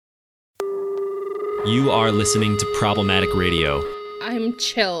You are listening to Problematic Radio. I'm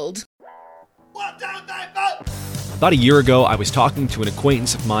chilled. About a year ago, I was talking to an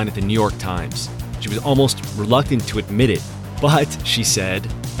acquaintance of mine at the New York Times. She was almost reluctant to admit it, but she said,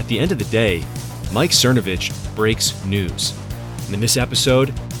 at the end of the day, Mike Cernovich breaks news. And in this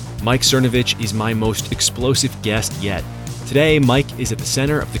episode, Mike Cernovich is my most explosive guest yet. Today, Mike is at the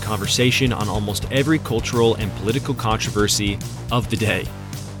center of the conversation on almost every cultural and political controversy of the day.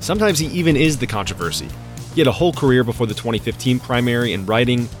 Sometimes he even is the controversy. He had a whole career before the 2015 primary in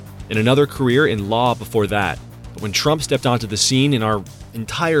writing, and another career in law before that. But when Trump stepped onto the scene and our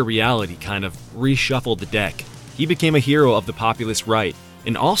entire reality kind of reshuffled the deck, he became a hero of the populist right,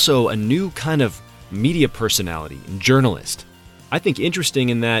 and also a new kind of media personality and journalist. I think interesting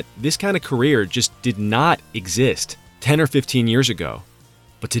in that this kind of career just did not exist 10 or 15 years ago.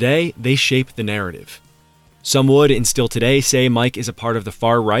 But today, they shape the narrative. Some would, and still today, say Mike is a part of the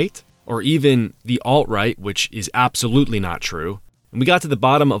far right, or even the alt-right, which is absolutely not true. And we got to the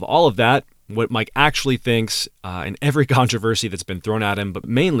bottom of all of that, what Mike actually thinks, and every controversy that's been thrown at him, but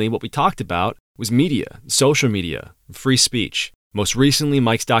mainly what we talked about was media, social media, free speech. Most recently,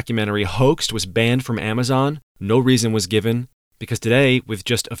 Mike's documentary Hoaxed was banned from Amazon. No reason was given, because today, with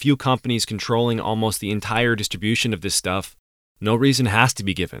just a few companies controlling almost the entire distribution of this stuff, no reason has to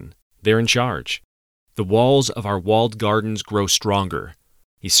be given. They're in charge. The walls of our walled gardens grow stronger.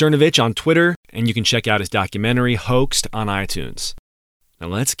 He's Cernovich on Twitter, and you can check out his documentary Hoaxed on iTunes. Now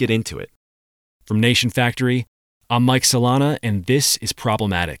let's get into it. From Nation Factory, I'm Mike Solana, and this is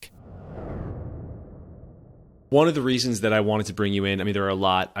Problematic. One of the reasons that I wanted to bring you in, there are a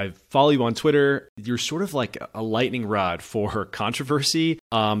lot. I follow you on Twitter. You're sort of like a lightning rod for controversy,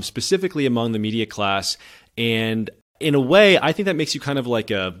 specifically among the media class. And in a way, I think that makes you kind of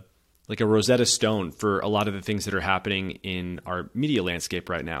like a Rosetta Stone for a lot of the things that are happening in our media landscape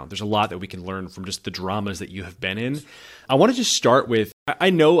right now. There's a lot that we can learn from just the dramas that you have been in. I want to just start with, I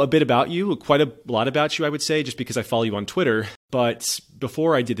know a bit about you, quite a lot about you, I would say, just because I follow you on Twitter. But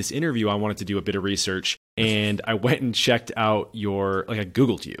before I did this interview, I wanted to do a bit of research, and I went and checked out I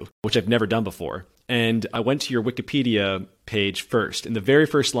Googled you, which I've never done before. And I went to your Wikipedia page first. In the very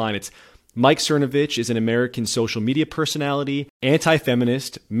first line, it's Mike Cernovich is an American social media personality,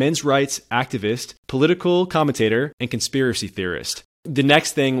 anti-feminist, men's rights activist, political commentator, and conspiracy theorist. The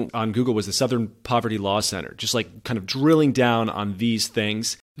next thing on Google was the Southern Poverty Law Center, just like kind of drilling down on these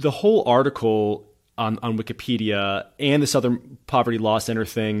things. The whole article on Wikipedia and the Southern Poverty Law Center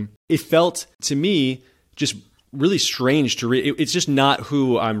thing, it felt to me just really strange to read. It's just not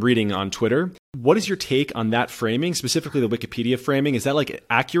who I'm reading on Twitter. What is your take on that framing, specifically the Wikipedia framing? Is that like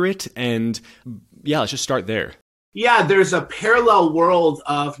accurate? And yeah, let's just start there. Yeah, there's a parallel world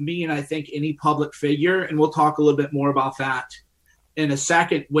of me and I think any public figure, and we'll talk a little bit more about that in a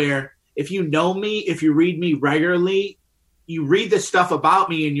second, where if you know me, if you read me regularly, you read this stuff about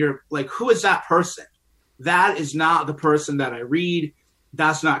me and you're like, who is that person? That is not the person that I read.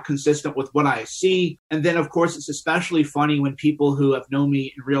 That's not consistent with what I see. And then, of course, it's especially funny when people who have known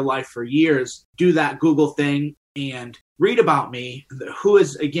me in real life for years do that Google thing and read about me. Who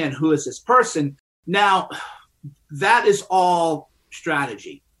is this person? Now, that is all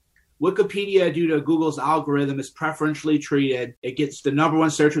strategy. Wikipedia, due to Google's algorithm, is preferentially treated. It gets the number one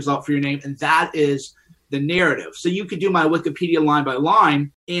search result for your name, and that is the narrative. So you could do my Wikipedia line by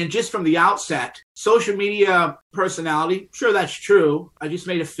line, and just from the outset, social media personality, sure, that's true. I just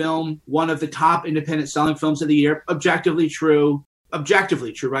made a film, one of the top independent selling films of the year, objectively true,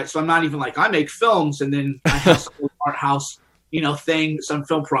 right? So I'm not even like, I make films and then I have some art house, thing, some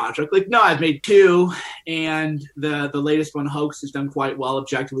film project. Like, no, I've made two, and the latest one, Hoax, has done quite well,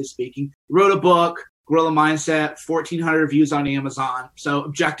 objectively speaking. Wrote a book, Guerrilla Mindset, 1,400 reviews on Amazon. So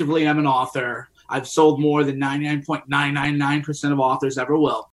objectively, I'm an author. I've sold more than 99.999% of authors ever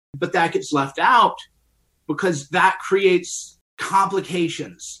will. But that gets left out because that creates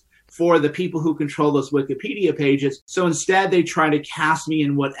complications for the people who control those Wikipedia pages. So instead, they try to cast me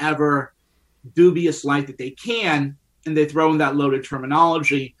in whatever dubious light that they can, and they throw in that loaded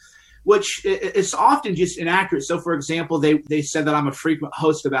terminology, which is often just inaccurate. So, for example, they said that I'm a frequent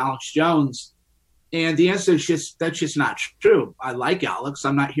host of Alex Jones. And the answer is that's just not true. I like Alex.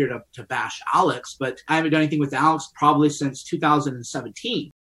 I'm not here to bash Alex, but I haven't done anything with Alex probably since 2017.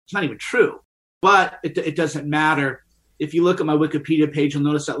 It's not even true. But it doesn't matter. If you look at my Wikipedia page, you'll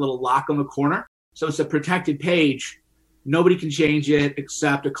notice that little lock on the corner. So it's a protected page. Nobody can change it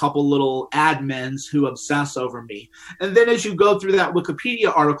except a couple little admins who obsess over me. And then as you go through that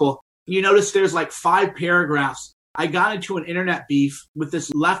Wikipedia article, you notice there's like 5 paragraphs. I got into an internet beef with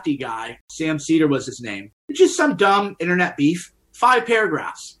this lefty guy. Sam Cedar was his name. It's just some dumb internet beef. 5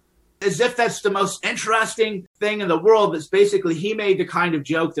 paragraphs. as if that's the most interesting thing in the world. It's basically he made the kind of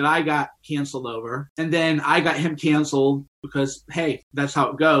joke that I got canceled over. And then I got him canceled because, hey, that's how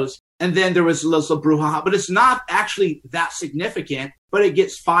it goes. And then there was a little brouhaha, but it's not actually that significant, but it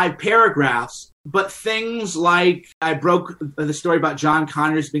gets 5 paragraphs. But things like I broke the story about John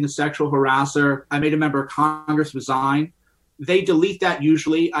Conyers being a sexual harasser. I made a member of Congress resign. They delete that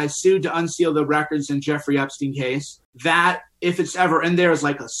usually. I sued to unseal the records in Jeffrey Epstein case. That, if it's ever in there, is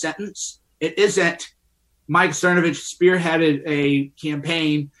like a sentence. It isn't. Mike Cernovich spearheaded a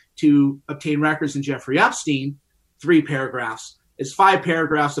campaign to obtain records in Jeffrey Epstein. 3 paragraphs. It's 5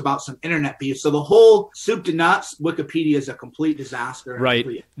 paragraphs about some internet beef. So the whole soup to nuts Wikipedia is a complete disaster.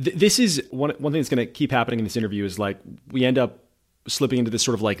 Right. This is one thing that's going to keep happening in this interview is like we end up slipping into this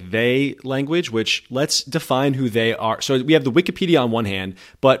sort of like they language, which let's define who they are. So we have the Wikipedia on one hand,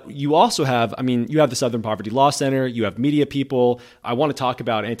 but you also have, you have the Southern Poverty Law Center, you have media people. I want to talk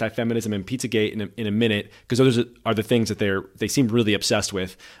about anti-feminism and Pizzagate in a minute, because those are the things that they seem really obsessed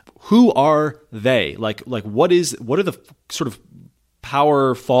with. Who are they? Like what are the sort of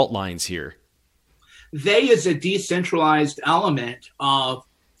power fault lines here? They is a decentralized element of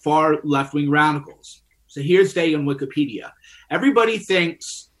far left-wing radicals. So here's they on Wikipedia. Everybody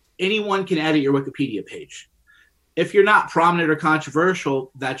thinks anyone can edit your Wikipedia page. If you're not prominent or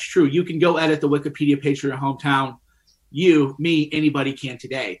controversial, that's true. You can go edit the Wikipedia page for your hometown. You, me, anybody can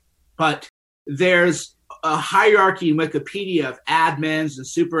today. But there's a hierarchy in Wikipedia of admins and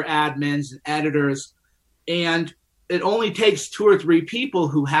super admins and editors. And it only takes 2 or 3 people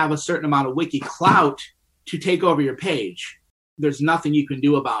who have a certain amount of wiki clout to take over your page. There's nothing you can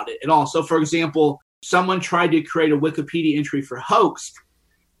do about it at all. So, for example, someone tried to create a Wikipedia entry for hoax,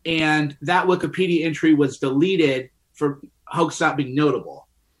 and that Wikipedia entry was deleted for hoax not being notable.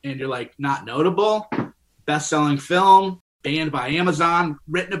 And you're like, not notable? Best-selling film, banned by Amazon,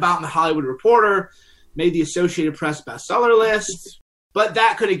 written about in the Hollywood Reporter, made the Associated Press bestseller list. But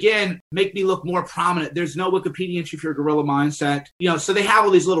that could, again, make me look more prominent. There's no Wikipedia entry for your guerrilla mindset. So they have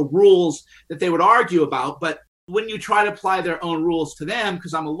all these little rules that they would argue about. But when you try to apply their own rules to them,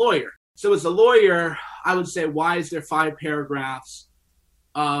 because I'm a lawyer. So as a lawyer, I would say, why is there 5 paragraphs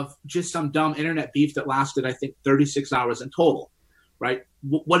of just some dumb internet beef that lasted, I think, 36 hours in total, right?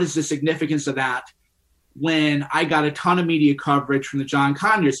 What is the significance of that when I got a ton of media coverage from the John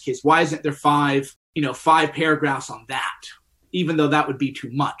Conyers case? Why isn't there 5 paragraphs on that, even though that would be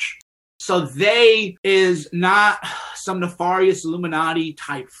too much? So they is not some nefarious Illuminati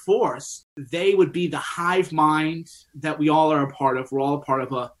type force. They would be the hive mind that we all are a part of. We're all a part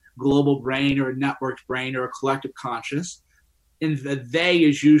of a global brain or a networked brain or a collective conscious. And the they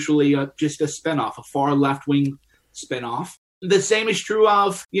is usually just a spinoff, a far left-wing spinoff. The same is true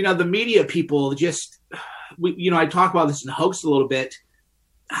of, the media people. I talk about this in Hoax a little bit,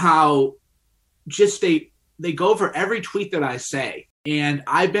 how just they go over every tweet that I say. And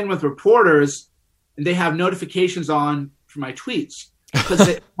I've been with reporters and they have notifications on for my tweets because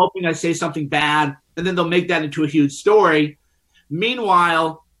they're hoping I say something bad, and then they'll make that into a huge story.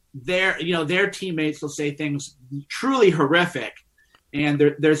 Meanwhile, their teammates will say things truly horrific, and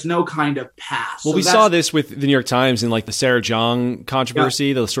there's no kind of pass. Well, we saw this with the New York Times and like the Sarah Jong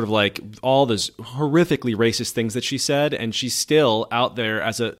controversy, those sort of like all those horrifically racist things that she said, and she's still out there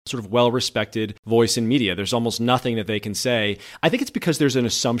as a sort of well-respected voice in media. There's almost nothing that they can say. I think it's because there's an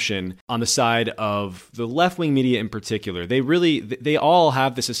assumption on the side of the left-wing media in particular. They all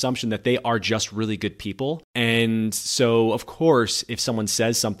have this assumption that they are just really good people. And so, of course, if someone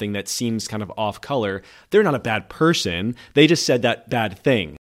says something that seems kind of off color, they're not a bad person. They just said that bad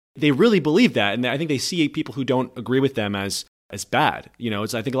thing. They really believe that, and I think they see people who don't agree with them as bad.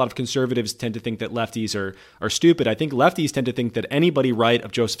 I think a lot of conservatives tend to think that lefties are stupid. I think lefties tend to think that anybody right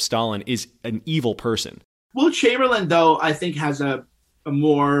of Joseph Stalin is an evil person. Will Chamberlain, though, I think has a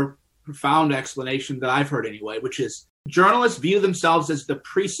more profound explanation that I've heard anyway, which is journalists view themselves as the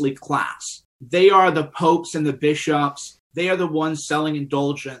priestly class. They are the popes and the bishops. They are the ones selling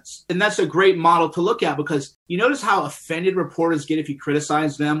indulgence. And that's a great model to look at, because you notice how offended reporters get if you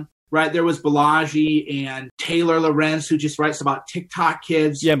criticize them, right? There was Balaji and Taylor Lorenz, who just writes about TikTok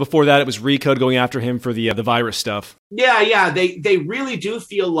kids. Yeah, before that, it was Recode going after him for the virus stuff. Yeah. They really do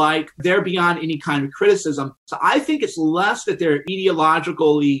feel like they're beyond any kind of criticism. So I think it's less that they're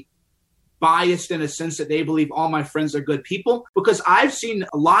ideologically biased in a sense that they believe all my friends are good people, because I've seen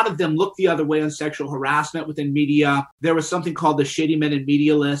a lot of them look the other way on sexual harassment within media. There was something called the Shitty Men in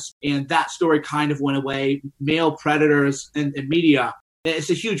Media list, and that story kind of went away. Male predators in media.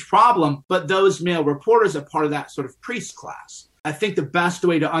 It's a huge problem, but those male reporters are part of that sort of priest class. I think the best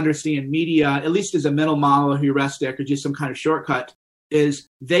way to understand media, at least as a mental model or heuristic or just some kind of shortcut, is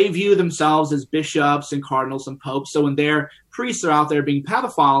they view themselves as bishops and cardinals and popes. So when their priests are out there being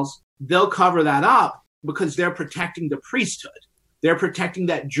pedophiles, they'll cover that up because they're protecting the priesthood. They're protecting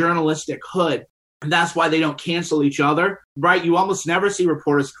that journalistic hood. And that's why they don't cancel each other, right? You almost never see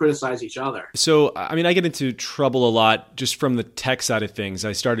reporters criticize each other. So, I mean, I get into trouble a lot just from the tech side of things.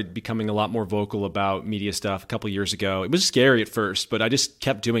 I started becoming a lot more vocal about media stuff a couple of years ago. It was scary at first, but I just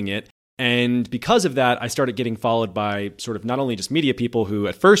kept doing it. And because of that, I started getting followed by sort of not only just media people who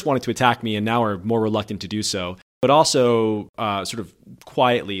at first wanted to attack me and now are more reluctant to do so, but also sort of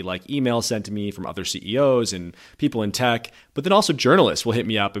quietly, like emails sent to me from other CEOs and people in tech. But then also journalists will hit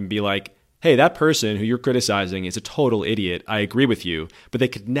me up and be like, hey, that person who you're criticizing is a total idiot. I agree with you, but they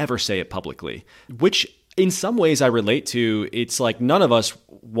could never say it publicly, which in some ways I relate to. It's like none of us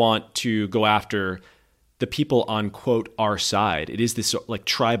want to go after the people on, quote, our side. It is this like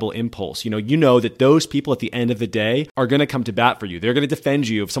tribal impulse. You know that those people at the end of the day are going to come to bat for you. They're going to defend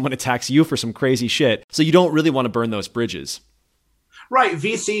you if someone attacks you for some crazy shit. So you don't really want to burn those bridges. Right.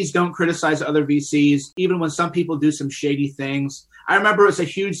 VCs don't criticize other VCs, even when some people do some shady things. I remember it was a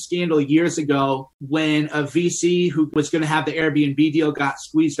huge scandal years ago when a VC who was going to have the Airbnb deal got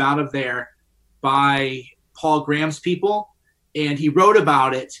squeezed out of there by Paul Graham's people. And he wrote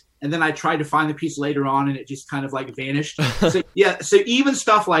about it. And then I tried to find the piece later on and it just kind of like vanished. So even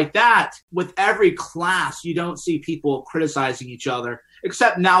stuff like that, with every class, you don't see people criticizing each other,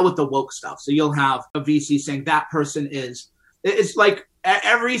 except now with the woke stuff. So you'll have a VC saying that person it's like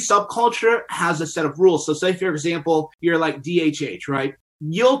every subculture has a set of rules. So say, for example, you're like DHH, right?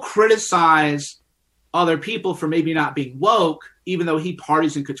 You'll criticize other people for maybe not being woke, even though he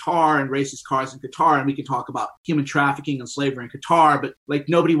parties in Qatar and races cars in Qatar. And we can talk about human trafficking and slavery in Qatar, but like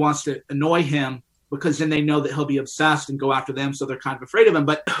nobody wants to annoy him because then they know that he'll be obsessed and go after them. So they're kind of afraid of him.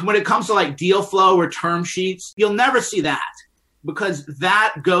 But when it comes to like deal flow or term sheets, you'll never see that, because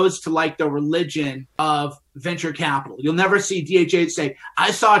that goes to like the religion of venture capital. You'll never see DHH say,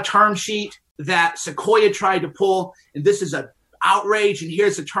 I saw a term sheet that Sequoia tried to pull, and this is a outrage, and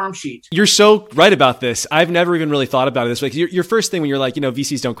here's a term sheet. You're so right about this. I've never even really thought about it this way. Your first thing when you're like,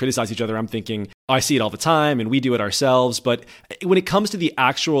 VCs don't criticize each other, I'm thinking, I see it all the time and we do it ourselves. But when it comes to the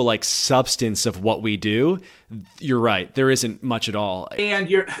actual like substance of what we do, you're right. There isn't much at all. And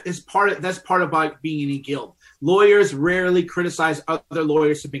that's part of like being in a guild. Lawyers rarely criticize other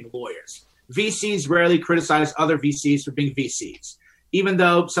lawyers for being lawyers. VCs rarely criticize other VCs for being VCs, even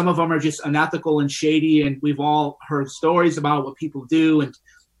though some of them are just unethical and shady. And we've all heard stories about what people do and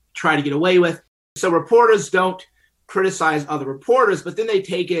try to get away with. So reporters don't criticize other reporters, but then they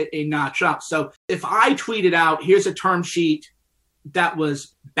take it a notch up. So if I tweeted out, here's a term sheet that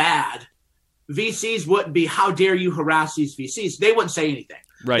was bad, VCs wouldn't be, how dare you harass these VCs? They wouldn't say anything.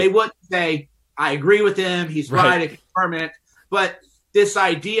 Right. They wouldn't say, I agree with him, he's right, I confirm it. But this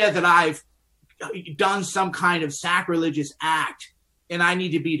idea that I've done some kind of sacrilegious act and I need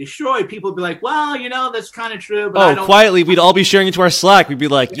to be destroyed, people would be like, well, that's kind of true. But quietly, we'd all be sharing it to our Slack. We'd be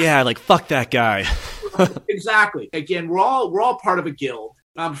like, yeah, like, fuck that guy. Exactly. Again, we're all part of a guild.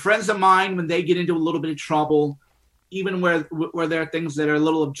 Friends of mine, when they get into a little bit of trouble, even where there are things that are a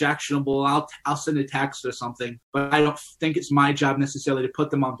little objectionable, I'll send a text or something. But I don't think it's my job necessarily to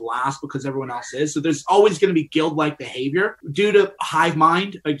put them on blast because everyone else is. So there's always going to be guild-like behavior due to hive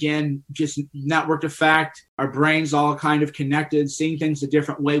mind. Again, just networked effect. Our brains all kind of connected, seeing things a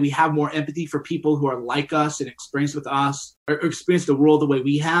different way. We have more empathy for people who are like us and experience with us or experience the world the way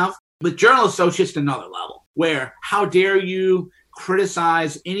we have. With journalists, so it's just another level where how dare you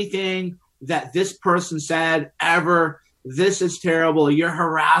criticize anything that this person said ever. This is terrible. You're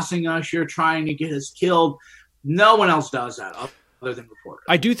harassing us. You're trying to get us killed. No one else does that other than reporters.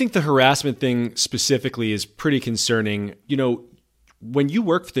 I do think the harassment thing specifically is pretty concerning. When you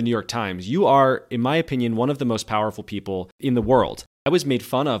work for the New York Times, you are, in my opinion, one of the most powerful people in the world. I was made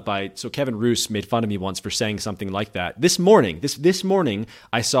fun of so Kevin Roose made fun of me once for saying something like that. This morning,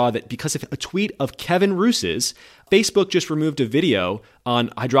 I saw that because of a tweet of Kevin Roose's, Facebook just removed a video on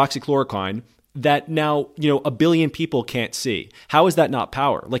hydroxychloroquine that now, a billion people can't see. How is that not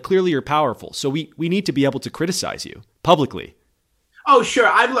power? Like, clearly you're powerful. So we need to be able to criticize you publicly. Oh, sure.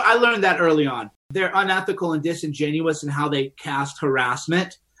 I learned that early on. They're unethical and disingenuous in how they cast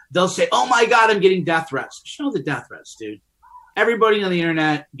harassment. They'll say, oh my God, I'm getting death threats. Show the death threats, dude. Everybody on the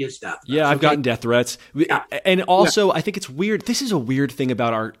internet gets death threats. Yeah, I've gotten death threats. Yeah. And also, I think it's weird. This is a weird thing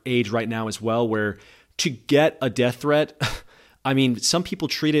about our age right now as well, where to get a death threat, I mean, some people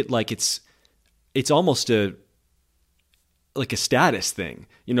treat it like it's almost a status thing.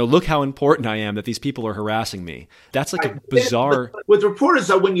 Look how important I am that these people are harassing me. That's like a bizarre... With reporters,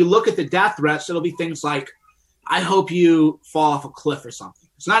 though, when you look at the death threats, it'll be things like, I hope you fall off a cliff or something.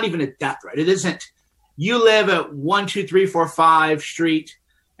 It's not even a death threat. It isn't, you live at 12345 Street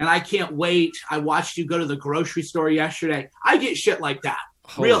and I can't wait. I watched you go to the grocery store yesterday. I get shit like that.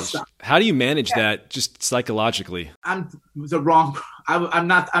 Real stuff. How do you manage that just psychologically? I'm not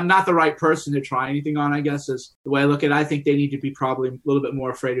the right person to try anything on, I guess, is the way I look at it. I think they need to be probably a little bit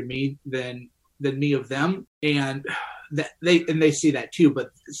more afraid of me than me of them. And they see that too.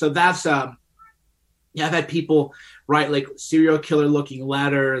 But so that's, I've had people write like serial killer looking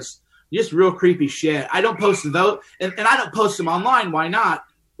letters, just real creepy shit. I don't post those, and I don't post them online. Why not?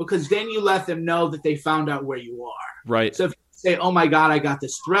 Because then you let them know that they found out where you are. Right. So if you say, oh my God, I got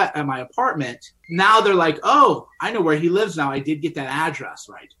this threat at my apartment, now they're like, oh, I know where he lives now. I did get that address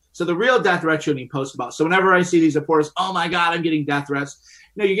right. So the real death threat shouldn't even post about. So whenever I see these reporters, oh my God, I'm getting death threats.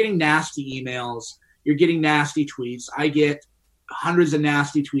 You're getting nasty emails. You're getting nasty tweets. I get hundreds of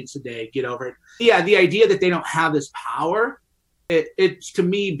nasty tweets a day. Get over it. Yeah, the idea that they don't have this power, it's to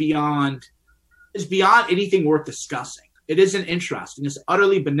me beyond anything worth discussing. It isn't interesting. It's an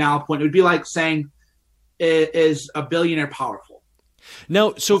utterly banal point. It would be like saying, is a billionaire powerful?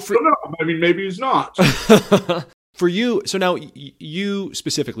 No, so I mean, maybe he's not. For you, so now you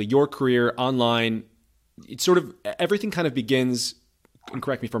specifically, your career online, it's sort of everything kind of begins, and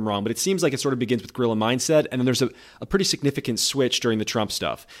correct me if I'm wrong, but it seems like it sort of begins with guerrilla mindset, and then there's a pretty significant switch during the Trump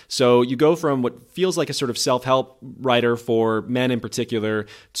stuff. So you go from what feels like a sort of self-help writer for men in particular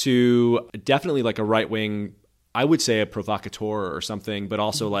to definitely like a right-wing, I would say a provocateur or something, but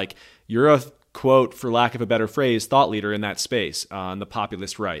also like you're a, quote, for lack of a better phrase, thought leader in that space on the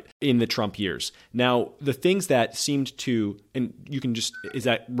populist right in the Trump years. Now, the things that seemed to, and you can just, is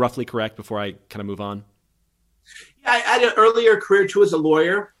that roughly correct before I kind of move on? Yeah, I had an earlier career too as a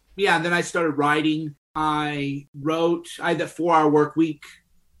lawyer. Yeah, and then I started writing. I had the 4-hour work week,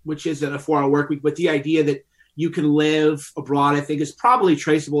 which isn't a 4-hour work week, but the idea that you can live abroad, I think, is probably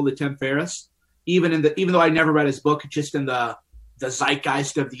traceable to Tim Ferriss, even though I never read his book, just in the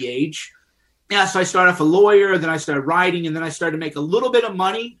zeitgeist of the age. Yeah, so I started off a lawyer, then I started writing, and then I started to make a little bit of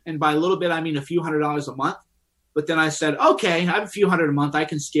money. And by a little bit, I mean a few $100s a month. But then I said, okay, I have a few hundred a month. I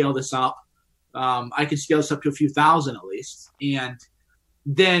can scale this up. I can scale this up to a few thousand at least. And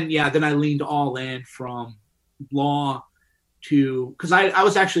then I leaned all in from law to, because I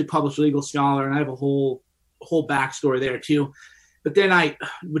was actually a published legal scholar, and I have a whole backstory there too. But then I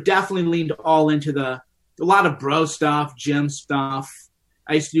would definitely leaned all into a lot of bro stuff, gym stuff.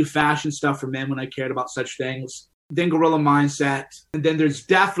 I used to do fashion stuff for men when I cared about such things. Then guerrilla mindset. And then there's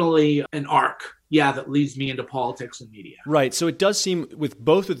definitely an arc, that leads me into politics and media. Right. So it does seem with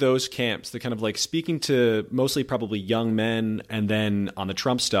both of those camps, the kind of like speaking to mostly probably young men and then on the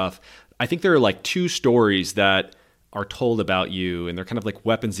Trump stuff, I think there are like two stories that are told about you, and they're kind of like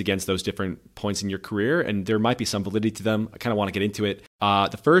weapons against those different points in your career. And there might be some validity to them. I kind of want to get into it.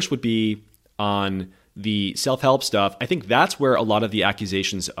 The first would be on the self-help stuff. I think that's where a lot of the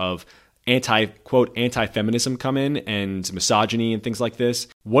accusations of anti-feminism come in, and misogyny and things like this.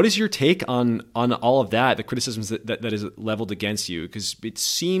 What is your take on all of that, the criticisms that is leveled against you? Because it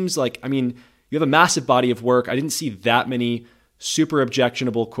seems like, I mean, you have a massive body of work. I didn't see that many super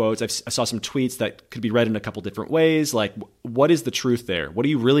objectionable quotes. I saw some tweets that could be read in a couple different ways. Like, what is the truth there? What do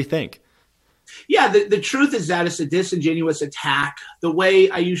you really think? Yeah, the truth is that it's a disingenuous attack. The way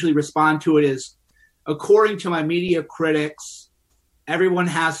I usually respond to it is, according to my media critics, everyone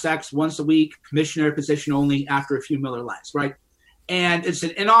has sex once a week, missionary position only, after a few Miller Lights, right? And it's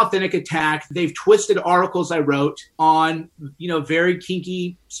an inauthentic attack. They've twisted articles I wrote on, very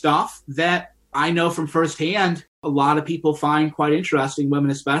kinky stuff that I know from firsthand a lot of people find quite interesting, women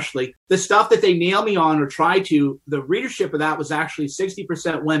especially. The stuff that they nail me on or try to, the readership of that was actually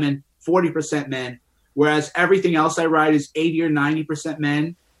 60% women, 40% men, whereas everything else I write is 80 or 90%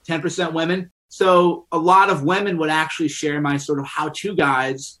 men, 10% women. So a lot of women would actually share my sort of how-to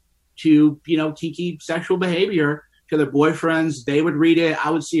guides to, kinky sexual behavior to their boyfriends. They would read it. I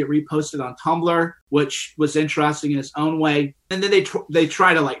would see it reposted on Tumblr, which was interesting in its own way. And then they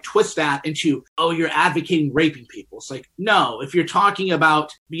try to like twist that into, oh, you're advocating raping people. It's like, no, if you're talking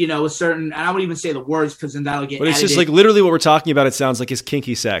about, a certain, and I wouldn't even say the words because then that'll get But it's edited. just like literally what we're talking about. It sounds like is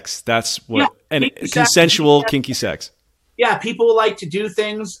kinky sex. That's what, and consensual kinky sex. Yeah, people like to do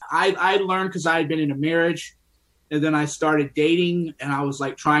things. I learned because I had been in a marriage, and then I started dating, and I was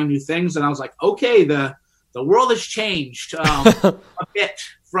like trying new things, and I was like, okay, the world has changed a bit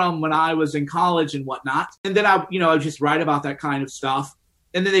from when I was in college and whatnot. And then I would just write about that kind of stuff,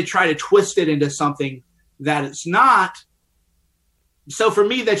 and then they try to twist it into something that it's not. So for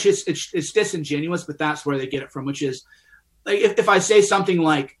me, that's just it's disingenuous, but that's where they get it from, which is like if I say something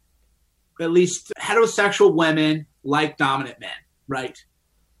like, at least heterosexual women like dominant men, right?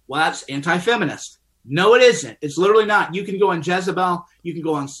 Well, that's anti-feminist. No, it isn't. It's literally not. You can go on Jezebel. You can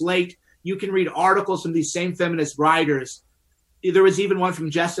go on Slate. You can read articles from these same feminist writers. There was even one from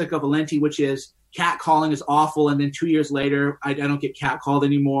Jessica Valenti, which is catcalling is awful. And then 2 years later, I don't get catcalled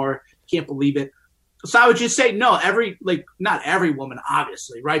anymore. Can't believe it. So I would just say, no, not every woman,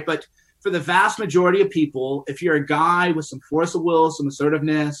 obviously, right? But for the vast majority of people, if you're a guy with some force of will, some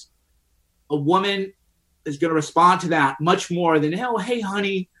assertiveness, a woman is going to respond to that much more than, oh, hey,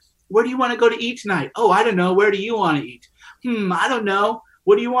 honey, where do you want to go to eat tonight? Oh, I don't know. Where do you want to eat? I don't know.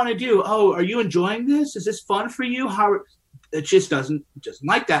 What do you want to do? Oh, are you enjoying this? Is this fun for you? It just doesn't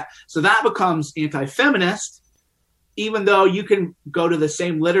like that. So that becomes anti-feminist, even though you can go to the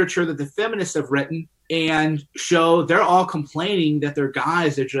same literature that the feminists have written and show they're all complaining that their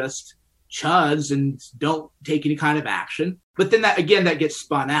guys are just chuds and don't take any kind of action. But then that gets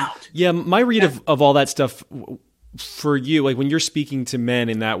spun out. Yeah, my read of all that stuff for you, like when you're speaking to men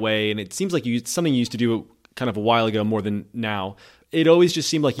in that way, and it seems like something you used to do kind of a while ago more than now, it always just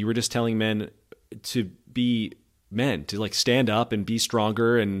seemed like you were just telling men to be men, to like stand up and be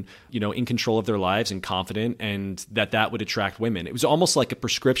stronger and, in control of their lives and confident, and that would attract women. It was almost like a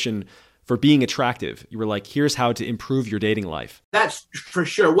prescription for being attractive. You were like, here's how to improve your dating life. That's for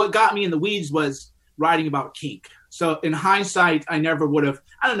sure. What got me in the weeds was writing about kink. So in hindsight, I never would have,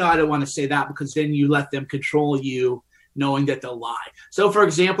 I don't want to say that because then you let them control you knowing that they'll lie. So for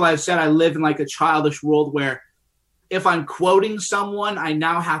example, I've said I live in like a childish world where if I'm quoting someone, I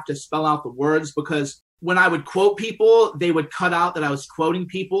now have to spell out the words, because when I would quote people, they would cut out that I was quoting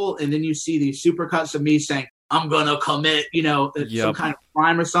people. And then you see these supercuts of me saying, I'm going to commit, some kind of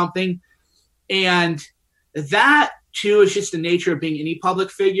crime or something. And that too is just the nature of being any public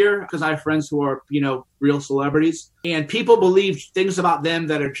figure, because I have friends who are, real celebrities, and people believe things about them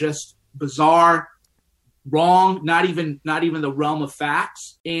that are just bizarre, wrong, not even the realm of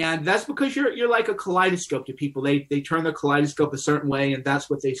facts. And that's because you're like a kaleidoscope to people. They turn the kaleidoscope a certain way, and that's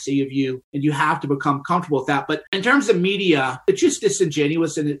what they see of you, and you have to become comfortable with that. But in terms of media, it's just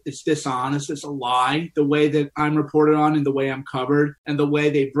disingenuous and it's dishonest. It's a lie, the way that I'm reported on and the way I'm covered and the way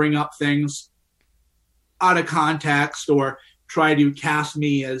they bring up things out of context or try to cast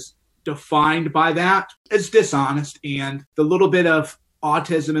me as defined by that. It's dishonest. And the little bit of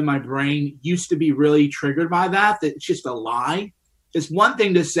autism in my brain used to be really triggered by that it's just a lie. It's one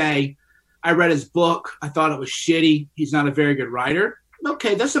thing to say, I read his book, I thought it was shitty, he's not a very good writer.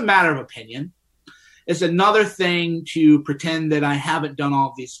 Okay, that's a matter of opinion. It's another thing to pretend that I haven't done all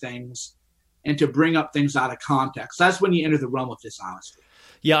of these things and to bring up things out of context. That's when you enter the realm of dishonesty.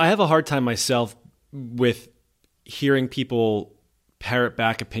 Yeah, I have a hard time myself with hearing people parrot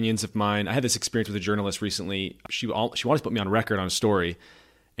back opinions of mine. I had this experience with a journalist recently. She wanted to put me on record on a story,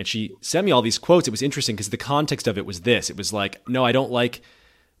 and she sent me all these quotes. It was interesting because the context of it was this. It was like, no, I don't like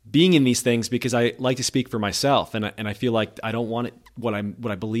being in these things because I like to speak for myself, and I feel like I don't want it, what I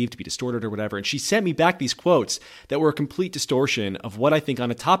believe to be distorted or whatever. And she sent me back these quotes that were a complete distortion of what I think on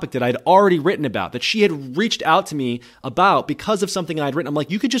a topic that I'd already written about, that she had reached out to me about because of something I'd written. I'm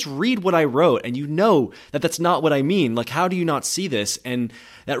like, you could just read what I wrote and you know that that's not what I mean. Like, how do you not see this? And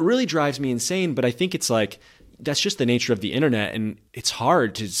that really drives me insane. But I think it's like, that's just the nature of the internet, and it's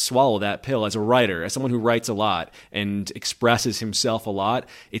hard to swallow that pill as a writer, as someone who writes a lot and expresses himself a lot.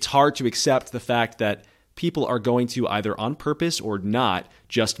 It's hard to accept the fact that people are going to either on purpose or not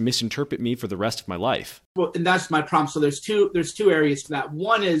just misinterpret me for the rest of my life. Well, and that's my problem. So there's two areas to that.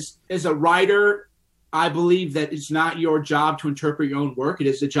 One is, as a writer, I believe that it's not your job to interpret your own work. It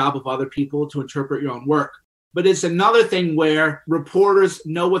is the job of other people to interpret your own work. But it's another thing where reporters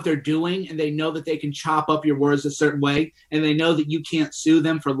know what they're doing, and they know that they can chop up your words a certain way, and they know that you can't sue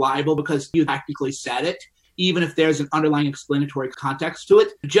them for libel because you technically said it, even if there's an underlying explanatory context to it.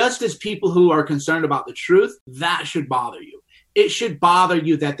 Just as people who are concerned about the truth, that should bother you. It should bother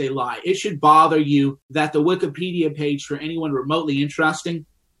you that they lie. It should bother you that the Wikipedia page for anyone remotely interesting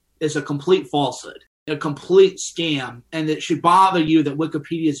is a complete falsehood, a complete scam, and it should bother you that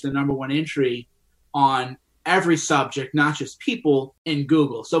Wikipedia is the number one entry on every subject, not just people, in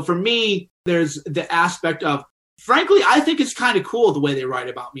Google. So for me, there's the aspect of, frankly, I think it's kind of cool the way they write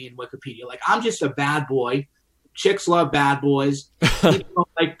about me in Wikipedia. Like, I'm just a bad boy. Chicks love bad boys. People don't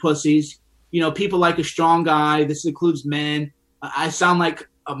like pussies. People like a strong guy. This includes men. I sound like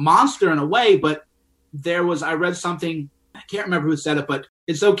a monster in a way, but I read something, I can't remember who said it, but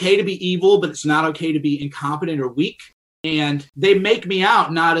it's okay to be evil, but it's not okay to be incompetent or weak. And they make me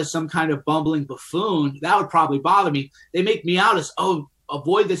out not as some kind of bumbling buffoon. That would probably bother me. They make me out as,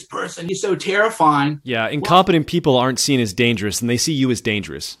 avoid this person. He's so terrifying. Yeah, incompetent people aren't seen as dangerous, and they see you as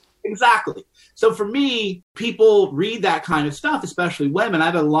dangerous. Exactly. So for me, people read that kind of stuff, especially women.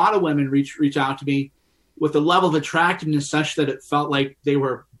 I've had a lot of women reach out to me with a level of attractiveness such that it felt like they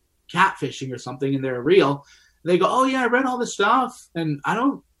were catfishing or something and they're real. They go, "Oh yeah, I read all this stuff and I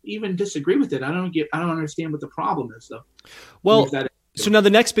don't even disagree with it. I don't understand what the problem is though." Well, so now the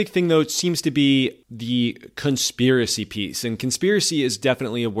next big thing, though, seems to be the conspiracy piece. And conspiracy is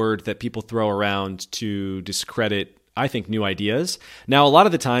definitely a word that people throw around to discredit, I think, new ideas. Now, a lot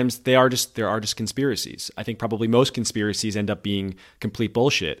of the times there are just conspiracies. I think probably most conspiracies end up being complete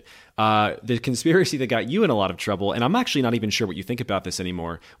bullshit. The conspiracy that got you in a lot of trouble, and I'm actually not even sure what you think about this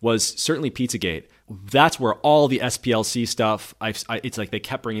anymore, was certainly Pizzagate. That's where all the SPLC stuff, it's like they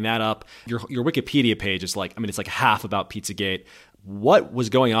kept bringing that up. Your Wikipedia page is like, it's like half about Pizzagate. What was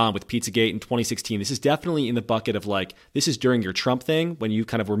going on with Pizzagate in 2016? This is definitely in the bucket of like, this is during your Trump thing when you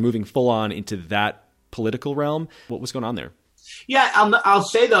kind of were moving full on into that political realm. What was going on there? Yeah, I'll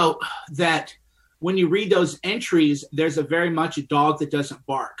say though that when you read those entries, there's a very much a dog that doesn't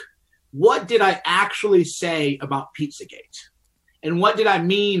bark. What did I actually say about Pizzagate? And what did I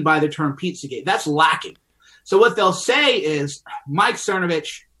mean by the term Pizzagate? That's lacking. So what they'll say is Mike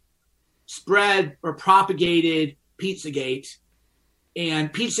Cernovich spread or propagated Pizzagate,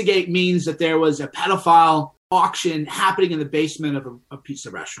 and Pizzagate means that there was a pedophile auction happening in the basement of a pizza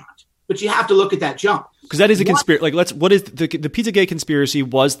restaurant. But you have to look at that jump. Because that is a conspiracy. Like, what is the Pizzagate conspiracy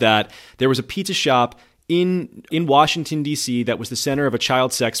was that there was a pizza shop in Washington, D.C. that was the center of a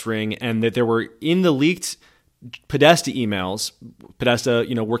child sex ring, and that there were in the leaked Podesta emails, Podesta,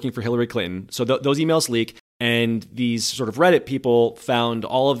 working for Hillary Clinton. So those emails leak, and these sort of Reddit people found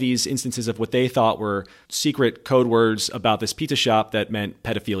all of these instances of what they thought were secret code words about this pizza shop that meant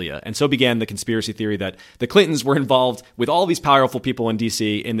pedophilia. And so began the conspiracy theory that the Clintons were involved with all these powerful people in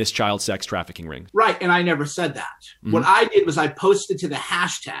D.C. in this child sex trafficking ring. Right, and I never said that. Mm-hmm. What I did was I posted to the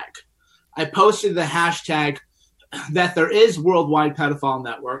hashtag. That there is worldwide pedophile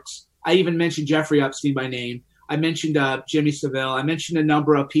networks. I even mentioned Jeffrey Epstein by name. I mentioned Jimmy Savile. I mentioned a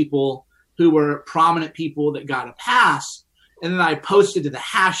number of people who were prominent people that got a pass. And then I posted to the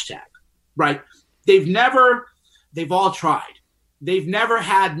hashtag, right? They've all tried. They've never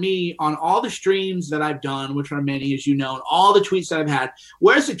had me on all the streams that I've done, which are many, as you know, and all the tweets that I've had.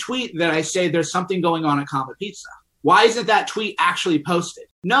 Where's the tweet that I say there's something going on at Comet Pizza? Why isn't that tweet actually posted?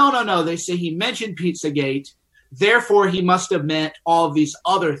 No. They say he mentioned Pizzagate. Therefore, he must have meant all of these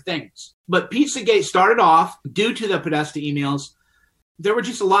other things. But Pizzagate started off due to the Podesta emails. There were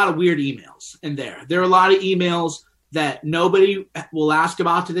just a lot of weird emails in there. There are a lot of emails that nobody will ask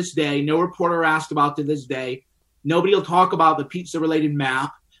about to this day. No reporter asked about to this day. Nobody will talk about the pizza-related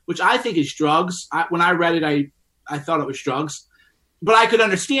map, which I think is drugs. When I read it, I thought it was drugs. But I could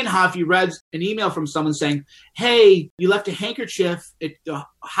understand how if you read an email from someone saying, "Hey, you left a handkerchief at the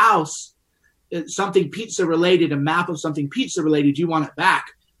house, something pizza-related, a map of something pizza-related, you want it back."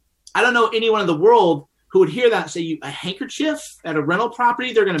 I don't know anyone in the world who would hear that and say, "A handkerchief at a rental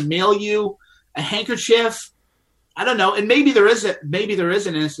property? They're going to mail you a handkerchief?" I don't know. And maybe there is an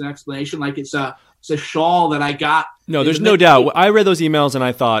innocent explanation, like it's a shawl that I got. No, there's no doubt. I read those emails and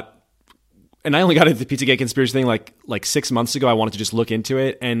I thought, and I only got into the Pizzagate conspiracy thing like 6 months ago. I wanted to just look into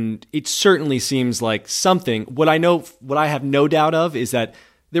it, and it certainly seems like something. What I have no doubt of is that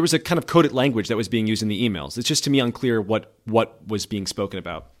there was a kind of coded language that was being used in the emails. It's just to me unclear what was being spoken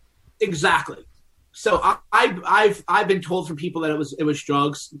about. Exactly. So I've been told from people that it was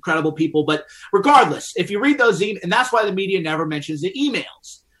drugs, credible people. But regardless, if you read those emails, and that's why the media never mentions the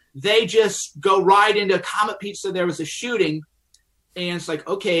emails. They just go right into Comet Pizza. There was a shooting, and it's like,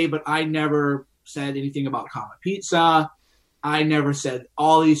 okay, but I never said anything about Comet Pizza. I never said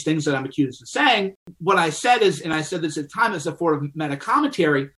all these things that I'm accused of saying. What I said is, and I said this at the time as a form of meta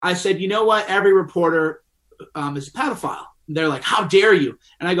commentary, I said, you know what? Every reporter is a pedophile. They're like, how dare you?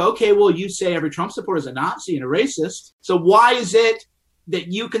 And I go, okay, well, you say every Trump supporter is a Nazi and a racist. So why is it that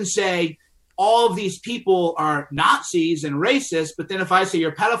you can say all of these people are Nazis and racist, but then if I say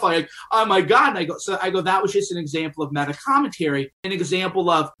you're a pedophile, you're like, oh my God. And I go, that was just an example of meta commentary, an example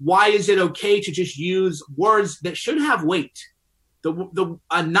of why is it okay to just use words that should have weight?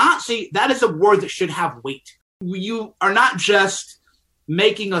 A Nazi, that is a word that should have weight. You are not just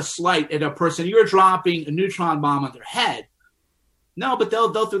making a slight at a person. You're dropping a neutron bomb on their head. No, but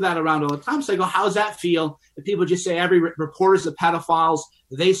they'll throw that around all the time. So I go, how does that feel if people just say every reporter's a pedophiles,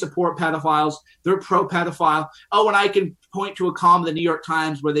 they support pedophiles, they're pro-pedophile? Oh, and I can point to a column in the New York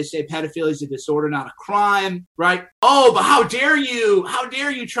Times where they say pedophilia is a disorder, not a crime, right? Oh, but how dare you? How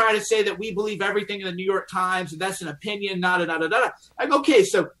dare you try to say that we believe everything in the New York Times and that's an opinion, I go, okay,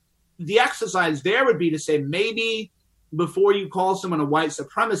 so the exercise there would be to say maybe before you call someone a white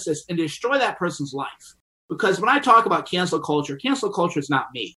supremacist and destroy that person's life. Because when I talk about cancel culture is not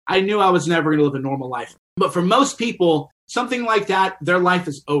me. I knew I was never going to live a normal life. But for most people, something like that, their life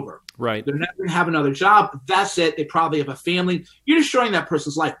is over. Right. They're never going to have another job. That's it. They probably have a family. You're destroying that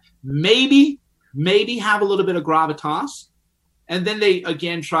person's life. Maybe have a little bit of gravitas. And then they,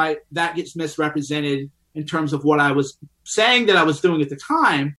 again, that gets misrepresented in terms of what I was saying that I was doing at the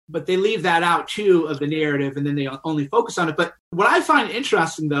time, but they leave that out too of the narrative, and then they only focus on it. But what I find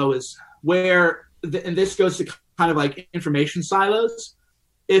interesting, though, is where, and this goes to kind of like information silos.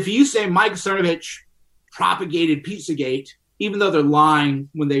 If you say Mike Cernovich propagated Pizzagate, even though they're lying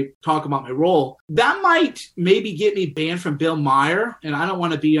when they talk about my role, that might maybe get me banned from Bill Maher, and I don't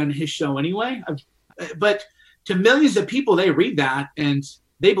want to be on his show anyway. But to millions of people, they read that and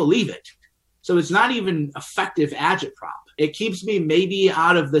they believe it. So it's not even effective agitprop. It keeps me maybe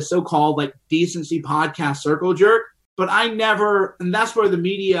out of the so-called like decency podcast circle jerk, but I never, and that's where the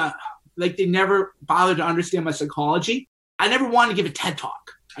media, like they never bothered to understand my psychology. I never wanted to give a TED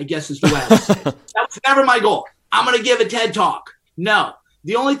talk, I guess is the way I would say it. That was never my goal. I'm going to give a TED talk. No.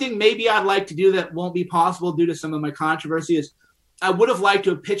 The only thing maybe I'd like to do that won't be possible due to some of my controversy is I would have liked to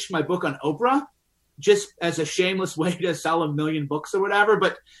have pitched my book on Oprah just as a shameless way to sell 1 million books or whatever.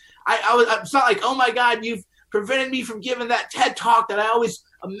 But it's not like, oh my God, you've prevented me from giving that TED talk that I always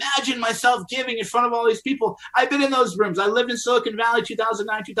imagined myself giving in front of all these people. I've been in those rooms. I lived in Silicon Valley,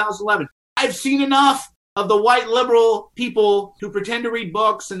 2009, 2011. I've seen enough of the white liberal people who pretend to read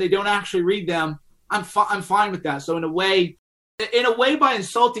books and they don't actually read them. I'm fine with that. So in a way, by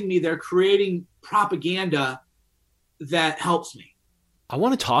insulting me, they're creating propaganda that helps me. I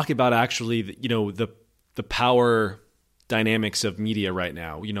want to talk about actually, the power dynamics of media right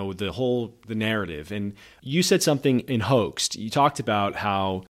now, the narrative. And you said something in Hoaxed. You talked about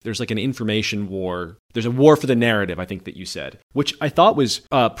how there's like an information war. There's a war for the narrative, I think that you said, which I thought was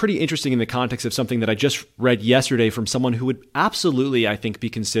pretty interesting in the context of something that I just read yesterday from someone who would absolutely, I think, be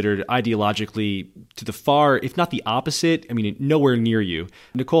considered ideologically to the far, if not the opposite, nowhere near you.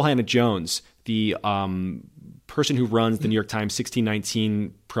 Nicole Hannah-Jones, the person who runs the New York Times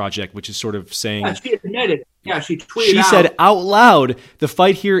 1619 project, which is sort of saying... Yeah, she admitted it. Yeah, she tweeted She out. said out loud, the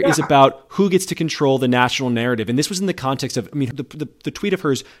fight here is about who gets to control the national narrative. And this was in the context of, the tweet of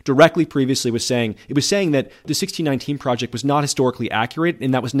hers directly previously was saying that the 1619 project was not historically accurate,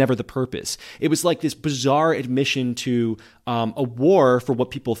 and that was never the purpose. It was like this bizarre admission to a war for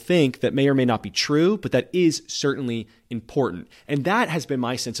what people think that may or may not be true, but that is certainly important. And that has been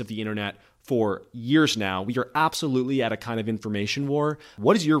my sense of the internet for years now. We are absolutely at a kind of information war.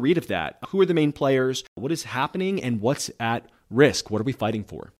 What is your read of that? Who are the main players? What is happening and what's at risk? What are we fighting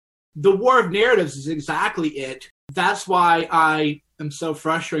for? The war of narratives is exactly it. That's why I am so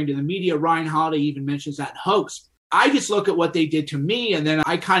frustrating to the media. Ryan Holiday even mentions that in Hoax. I just look at what they did to me and then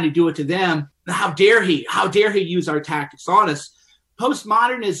I kind of do it to them. How dare he? How dare he use our tactics on us?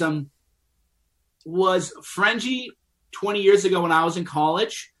 Postmodernism was fringy 20 years ago when I was in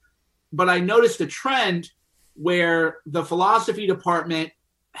college. But I noticed a trend where the philosophy department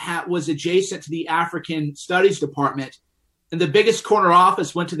was adjacent to the African studies department. And the biggest corner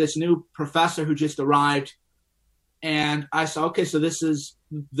office went to this new professor who just arrived. And I said, okay, so this is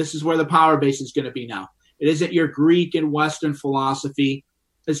where the power base is going to be now. It isn't your Greek and Western philosophy.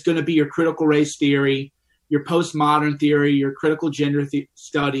 It's going to be your critical race theory, your postmodern theory, your critical gender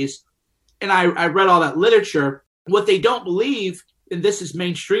studies. And I read all that literature. What they don't believe, and this is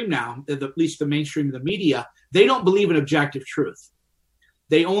mainstream now, at least the mainstream of the media, they don't believe in objective truth.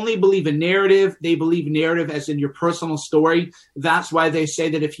 They only believe in narrative. They believe narrative as in your personal story. That's why they say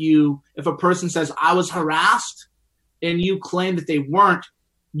that if a person says, I was harassed, and you claim that they weren't,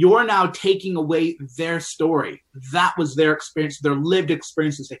 you're now taking away their story. That was their experience, their lived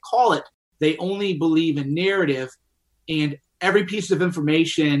experience, as they call it. They only believe in narrative, and every piece of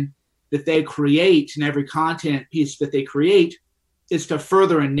information that they create and every content piece that they create is to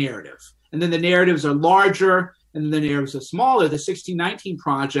further a narrative. And then the narratives are larger and the narratives are smaller. The 1619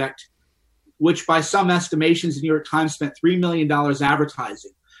 project, which by some estimations, the New York Times spent $3 million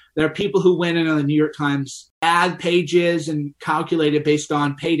advertising. There are people who went in on the New York Times ad pages and calculated based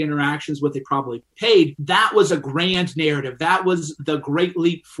on paid interactions what they probably paid. That was a grand narrative. That was the great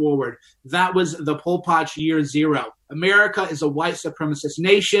leap forward. That was the Pol Pot's year zero. America is a white supremacist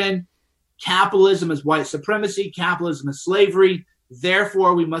nation. Capitalism is white supremacy. Capitalism is slavery.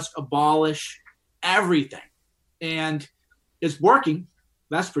 Therefore, we must abolish everything. And it's working,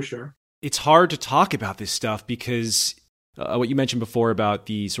 that's for sure. It's hard to talk about this stuff because what you mentioned before about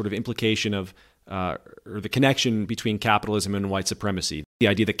the sort of implication of or the connection between capitalism and white supremacy. the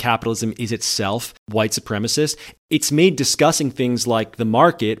idea that capitalism is itself white supremacist. It's made discussing things like the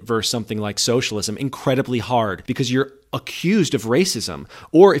market versus something like socialism incredibly hard because you're accused of racism.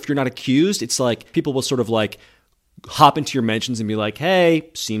 Or if you're not accused, it's like people will sort of like hop into your mentions and be like, hey,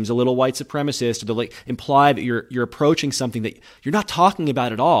 seems a little white supremacist, or they'll like imply that you're approaching something that you're not talking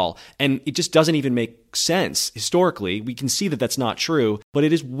about at all. And it just doesn't even make sense historically. We can see that that's not true, but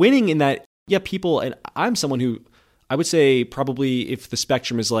it is winning in that, yeah, people, and I'm someone who I would say probably if the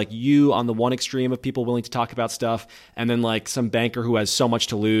spectrum is like you on the one extreme of people willing to talk about stuff, and then like some banker who has so much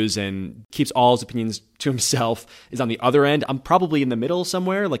to lose and keeps all his opinions to himself is on the other end, I'm probably in the middle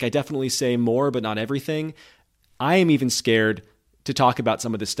somewhere. Like I definitely say more, but not everything. I am even scared to talk about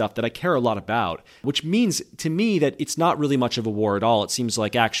some of this stuff that I care a lot about, which means to me that it's not really much of a war at all. It seems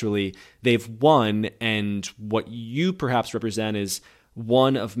like actually they've won, and what you perhaps represent is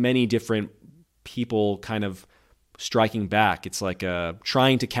one of many different people kind of striking back. It's like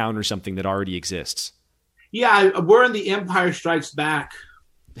trying to counter something that already exists. Yeah, we're in the Empire Strikes Back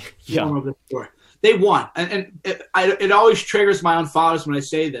form of the story. They won. And it always triggers my own fathers when I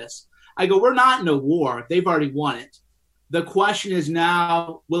say this. I go, we're not in a war. They've already won it. The question is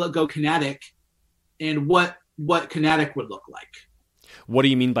now, will it go kinetic? And what kinetic would look like? What do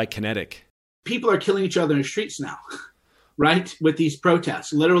you mean by kinetic? People are killing each other in the streets now, right? With these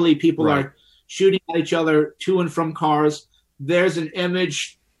protests. Literally, people are shooting at each other to and from cars. There's an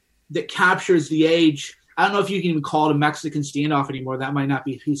image that captures the age. I don't know if you can even call it a Mexican standoff anymore. That might not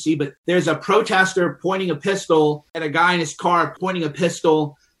be PC, but there's a protester pointing a pistol at a guy in his car, pointing a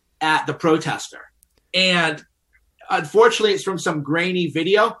pistol at the protester. And unfortunately, it's from some grainy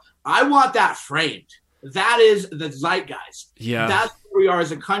video. I want that framed. That is the zeitgeist. Yeah. That's where we are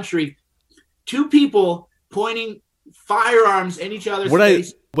as a country. Two people pointing firearms in each other's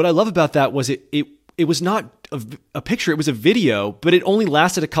face. What I love about that was it was not a picture, it was a video, but it only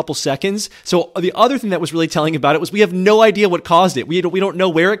lasted a couple seconds. So the other thing that was really telling about it was we have no idea what caused it. We don't know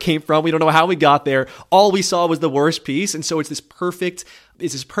where it came from. We don't know how we got there. All we saw was the worst piece. And so it's this perfect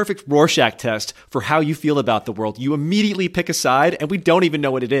Rorschach test for how you feel about the world. You immediately pick a side and we don't even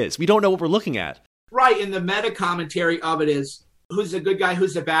know what it is. We don't know what we're looking at. Right. And the meta commentary of it is who's the good guy,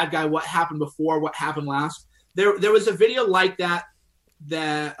 who's the bad guy, what happened before, what happened last. There was a video like that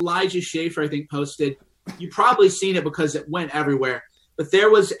Elijah Schaefer, I think, posted. You've probably seen it because it went everywhere. But there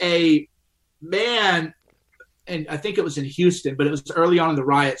was a man, and I think it was in Houston, but it was early on in the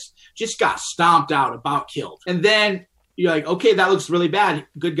riots, just got stomped out, about killed. And then you're like, okay, that looks really bad.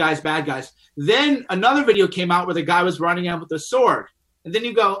 Good guys, bad guys. Then another video came out where the guy was running out with a sword. And then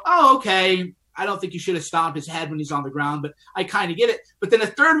you go, oh, okay, I don't think you should have stomped his head when he's on the ground, but I kind of get it. But then a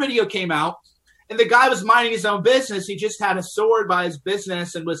third video came out, and the guy was minding his own business. He just had a sword by his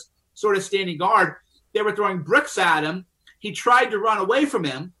business and was sort of standing guard. They were throwing bricks at him. He tried to run away from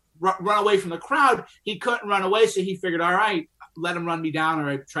him, run away from the crowd. He couldn't run away, so he figured, all right, let him run me down or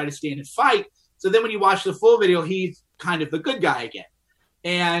I try to stand and fight. So then when you watch the full video, he's kind of the good guy again.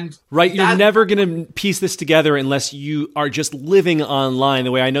 And right, you're never going to piece this together unless you are just living online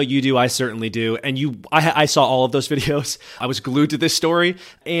the way I know you do. I certainly do. And I saw all of those videos. I was glued to this story.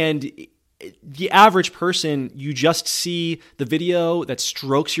 And the average person, you just see the video that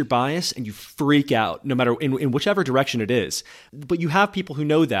strokes your bias and you freak out no matter in whichever direction it is. But you have people who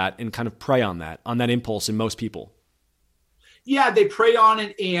know that and kind of prey on that impulse in most people. Yeah, they prey on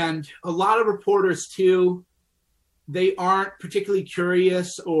it. And a lot of reporters too, they aren't particularly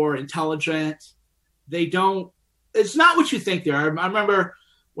curious or intelligent. It's not what you think they are. I remember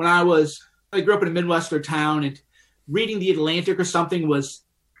when I grew up in a Midwestern town, and reading The Atlantic or something was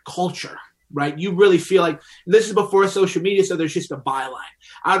culture. Right? You really feel like this is before social media, so there's just a byline.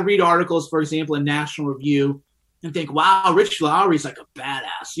 I would read articles, for example, in National Review and think, wow, Rich Lowry's like a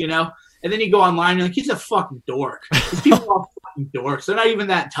badass, you know? And then you go online and you're like, he's a fucking dork. These people are fucking dorks. They're not even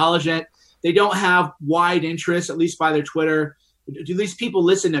that intelligent. They don't have wide interests, at least by their Twitter. Do these people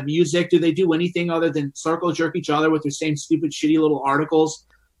listen to music? Do they do anything other than circle jerk each other with their same stupid, shitty little articles?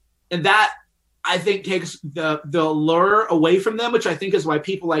 And that, I think, takes the allure away from them, which I think is why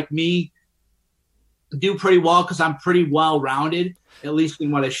people like me do pretty well, because I'm pretty well-rounded, at least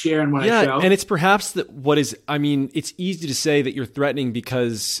in what I share and what I show. And it's perhaps it's easy to say that you're threatening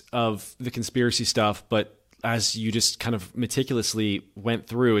because of the conspiracy stuff, but as you just kind of meticulously went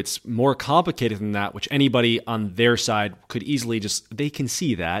through, it's more complicated than that, which anybody on their side could easily they can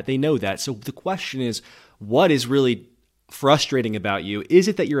see that, they know that. So the question is, what is really frustrating about you? Is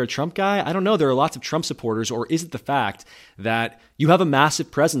it that you're a Trump guy? I don't know. There are lots of Trump supporters. Or is it the fact that you have a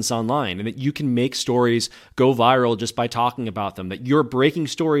massive presence online and that you can make stories go viral just by talking about them, that you're breaking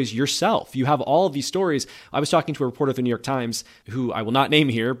stories yourself? You have all of these stories. I was talking to a reporter at the New York Times, who I will not name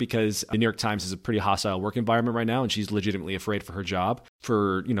here because the New York Times is a pretty hostile work environment right now, and she's legitimately afraid for her job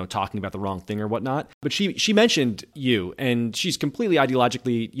for, talking about the wrong thing or whatnot. But she mentioned you, and she's completely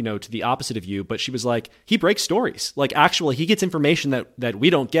ideologically, to the opposite of you. But she was like, he breaks stories. Like, actually, he gets information that we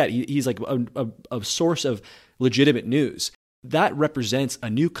don't get. He's like a source of legitimate news. That represents a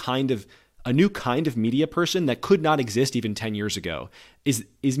new kind of media person that could not exist even 10 years ago. Is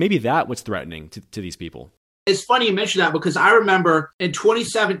maybe that what's threatening to these people? It's funny you mention that, because I remember in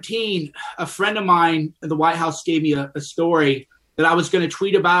 2017, a friend of mine in the White House gave me a story that I was going to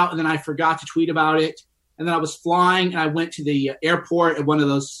tweet about, and then I forgot to tweet about it. And then I was flying, and I went to the airport at one of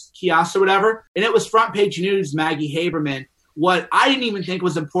those kiosks or whatever, and it was front page news, Maggie Haberman, what I didn't even think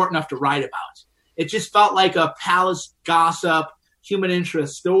was important enough to write about. It just felt like a palace gossip, human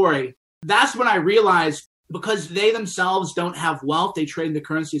interest story. That's when I realized, because they themselves don't have wealth, they trade in the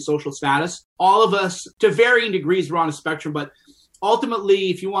currency of social status. All of us, to varying degrees, we're on a spectrum, but ultimately,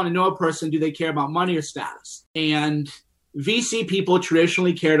 if you want to know a person, do they care about money or status? And VC people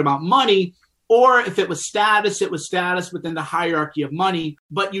traditionally cared about money, or if it was status within the hierarchy of money.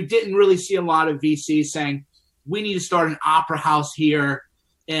 But you didn't really see a lot of VCs saying, we need to start an opera house here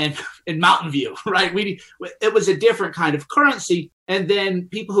in Mountain View, right? It was a different kind of currency. And then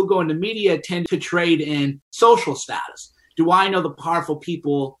people who go into media tend to trade in social status. Do I know the powerful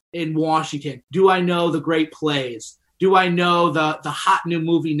people in Washington? Do I know the great plays? Do I know the hot new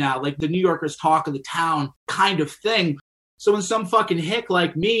movie now, like the New Yorker's talk of the town kind of thing? So when some fucking hick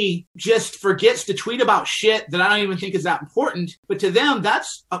like me just forgets to tweet about shit that I don't even think is that important, but to them,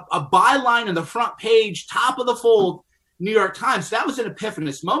 that's a byline on the front page, top of the fold, New York Times. That was an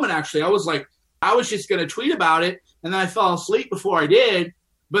epiphanous moment, actually. I was just going to tweet about it, and then I fell asleep before I did.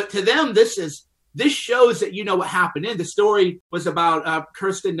 But to them, this shows that you know what happened. The story was about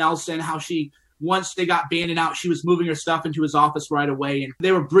Kirsten Nelson, how once they got abandoned out, she was moving her stuff into his office right away, and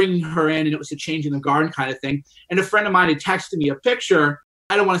they were bringing her in, and it was a change in the garden kind of thing. And a friend of mine had texted me a picture.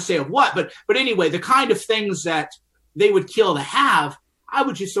 I don't want to say of what, but anyway, the kind of things that they would kill to have, I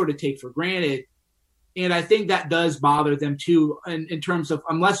would just sort of take for granted. And I think that does bother them too, in terms of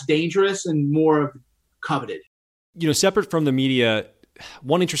I'm less dangerous and more coveted. Separate from the media,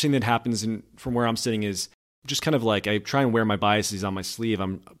 one interesting thing that happens from where I'm sitting is just kind of like I try and wear my biases on my sleeve.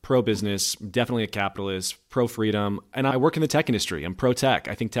 I'm pro-business, definitely a capitalist, pro-freedom, and I work in the tech industry. I'm pro-tech.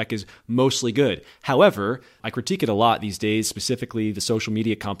 I think tech is mostly good. However, I critique it a lot these days, specifically the social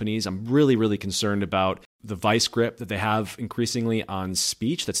media companies. I'm really, really concerned about the vice grip that they have increasingly on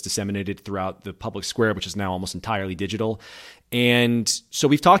speech that's disseminated throughout the public square, which is now almost entirely digital. And so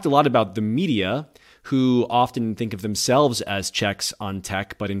we've talked a lot about the media, who often think of themselves as checks on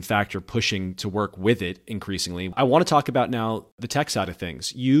tech, but in fact are pushing to work with it increasingly. I want to talk about now the tech side of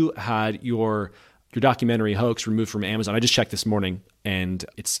things. You had your documentary Hoax removed from Amazon. I just checked this morning and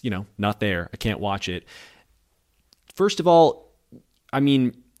it's, not there. I can't watch it. First of all, I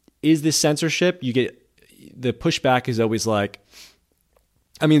mean, is this censorship? You get the pushback is always like,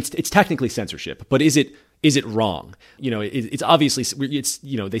 I mean, it's technically censorship, but is it wrong? It's obviously,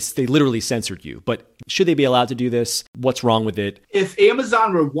 they literally censored you, but should they be allowed to do this? What's wrong with it? If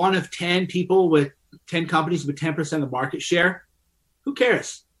Amazon were one of 10 people with 10 companies with 10% of the market share, who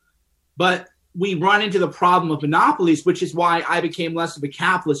cares? But we run into the problem of monopolies, which is why I became less of a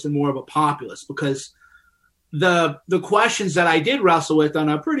capitalist and more of a populist, because the questions that I did wrestle with on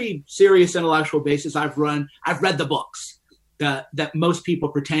a pretty serious intellectual basis, I've read the books that most people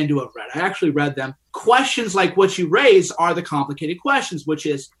pretend to have read. I actually read them. Questions like what you raise are the complicated questions, which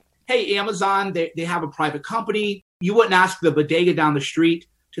is, hey, Amazon, they have a private company. You wouldn't ask the bodega down the street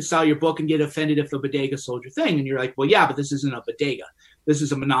to sell your book and get offended if the bodega sold your thing. And you're like, well, yeah, but this isn't a bodega. This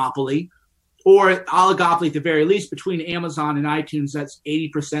is a monopoly or oligopoly at the very least. Between Amazon and iTunes, that's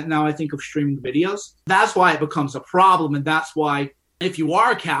 80% now, I think, of streaming videos. That's why it becomes a problem. And that's why if you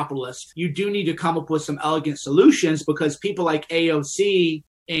are a capitalist, you do need to come up with some elegant solutions, because people like AOC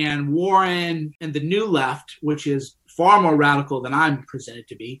and Warren and the New Left, which is far more radical than I'm presented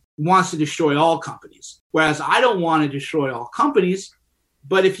to be, wants to destroy all companies. Whereas I don't want to destroy all companies.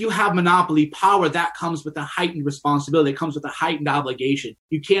 But if you have monopoly power, that comes with a heightened responsibility. It comes with a heightened obligation.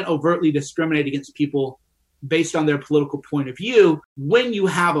 You can't overtly discriminate against people based on their political point of view when you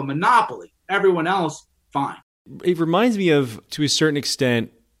have a monopoly. Everyone else, fine. It reminds me of, to a certain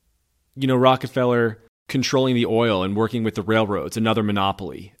extent, Rockefeller controlling the oil and working with the railroads, another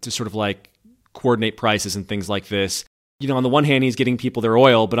monopoly, to sort of like coordinate prices and things like this. on the one hand, he's getting people their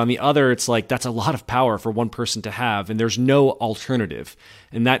oil, but on the other, it's like that's a lot of power for one person to have, and there's no alternative.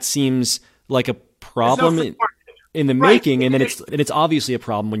 And that seems like a problem in the making, and then it's obviously a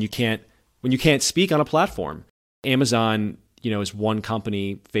problem when you can't speak on a platform. Amazon, is one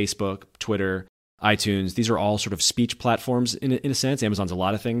company, Facebook, Twitter, iTunes. These are all sort of speech platforms in a sense. Amazon's a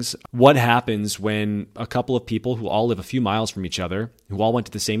lot of things. What happens when a couple of people who all live a few miles from each other, who all went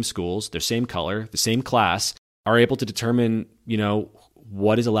to the same schools, their same color, the same class, are able to determine,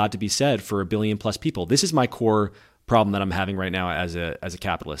 what is allowed to be said for 1 billion plus people? This is my core problem that I'm having right now as a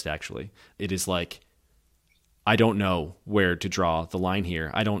capitalist, actually. It is like, I don't know where to draw the line here.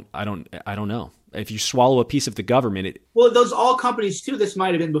 I don't know. If you swallow a piece of the government, those all companies too, this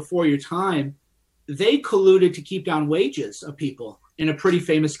might have been before your time. They colluded to keep down wages of people in a pretty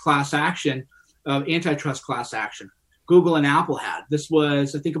famous class action, antitrust class action. Google and Apple had. This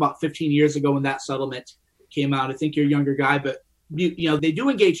was, I think, about 15 years ago when that settlement came out. I think you're a younger guy, but they do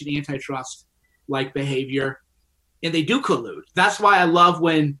engage in antitrust-like behavior, and they do collude. That's why I love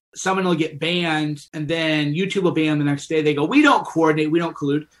when someone will get banned, and then YouTube will ban them the next day. They go, "We don't coordinate, we don't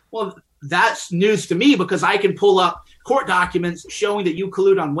collude." Well, that's news to me because I can pull up court documents showing that you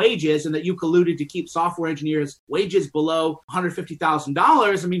collude on wages and that you colluded to keep software engineers' wages below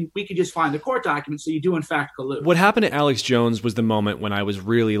 $150,000. I mean, we could just find the court documents. So you do, in fact, collude. What happened to Alex Jones was the moment when I was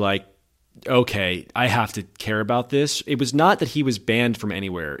really like, okay, I have to care about this. It was not that he was banned from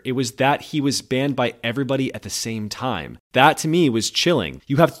anywhere. It was that he was banned by everybody at the same time. That to me was chilling.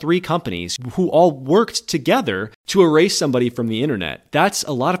 You have 3 companies who all worked together to erase somebody from the internet. That's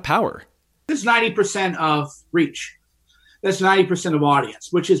a lot of power. That's 90% of reach. That's 90% of audience,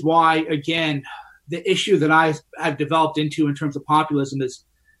 which is why, again, the issue that I've developed into in terms of populism is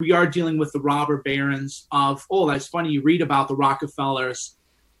we are dealing with the robber barons of, that's funny, you read about the Rockefellers.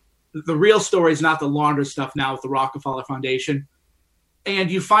 The real story is not the launder stuff now with the Rockefeller Foundation.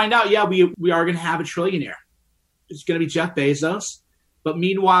 And you find out, we are going to have a trillionaire. It's going to be Jeff Bezos. But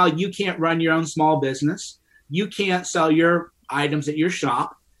meanwhile, you can't run your own small business. You can't sell your items at your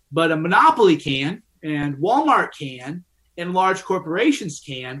shop. But a monopoly can, and Walmart can, and large corporations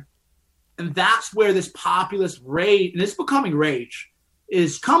can. And that's where this populist rage, and it's becoming rage,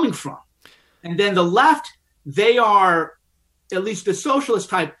 is coming from. And then the left, they are, at least the socialist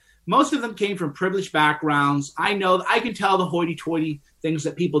type, most of them came from privileged backgrounds. I can tell the hoity-toity things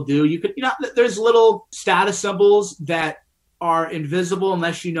that people do. There's little status symbols that are invisible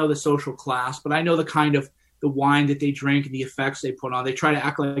unless you know the social class. But I know the kind of the wine that they drink and the effects they put on. They try to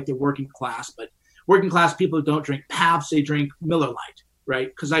act like they're working class, but working class people don't drink Pabst, they drink Miller Lite, right?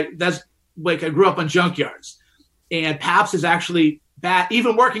 Because I grew up on junkyards, and Pabst is actually bad.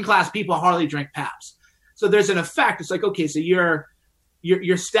 Even working class people hardly drink Pabst. So there's an effect. It's like, okay, so your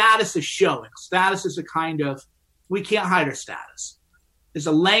status is showing. Status is a kind of, we can't hide our status. It's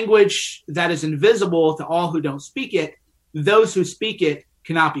a language that is invisible to all who don't speak it. Those who speak it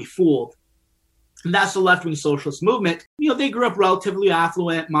cannot be fooled. And that's the left-wing socialist movement. They grew up relatively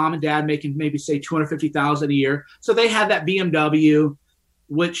affluent, mom and dad making maybe say $250,000 a year. So they had that BMW,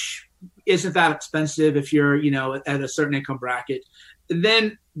 which isn't that expensive if you're, at a certain income bracket. And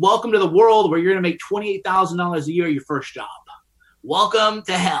then welcome to the world where you're going to make $28,000 a year your first job. Welcome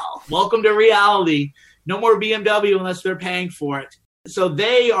to hell. Welcome to reality. No more BMW unless they're paying for it. So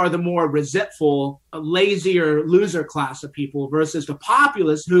they are the more resentful, lazier, loser class of people versus the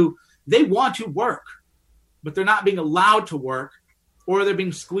populists who they want to work, but they're not being allowed to work, or they're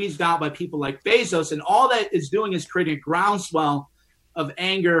being squeezed out by people like Bezos. And all that is doing is creating a groundswell of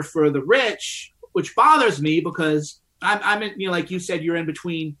anger for the rich, which bothers me because I'm in, like you said, you're in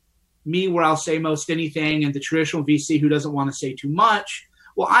between me where I'll say most anything and the traditional VC who doesn't want to say too much.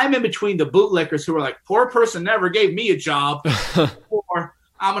 Well, I'm in between the bootlickers who are like, poor person never gave me a job, or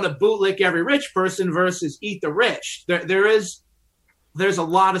I'm going to bootlick every rich person versus eat the rich. There's a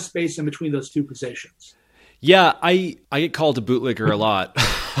lot of space in between those two positions. Yeah, I get called a bootlicker a lot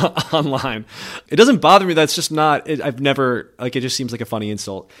online. It doesn't bother me. That's just not, I've never, it just seems like a funny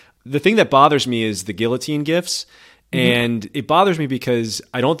insult. The thing that bothers me is the guillotine gifts. And it bothers me because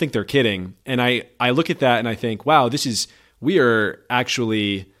I don't think they're kidding. And I look at that and I think, wow, we are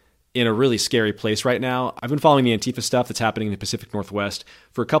actually in a really scary place right now. I've been following the Antifa stuff that's happening in the Pacific Northwest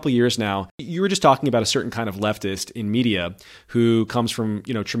for a couple of years now. You were just talking about a certain kind of leftist in media who comes from,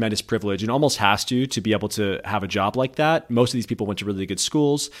 tremendous privilege and almost has to be able to have a job like that. Most of these people went to really good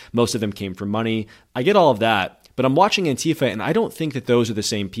schools. Most of them came from money. I get all of that. But I'm watching Antifa and I don't think that those are the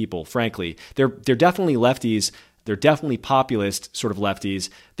same people, frankly. They're definitely lefties. They're definitely populist sort of lefties.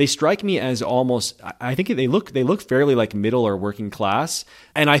 They strike me as almost, I think they look fairly like middle or working class.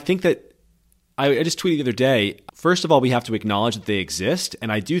 And I think that I just tweeted the other day, first of all, we have to acknowledge that they exist.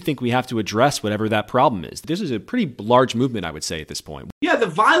 And I do think we have to address whatever that problem is. This is a pretty large movement, I would say, at this point. Yeah, the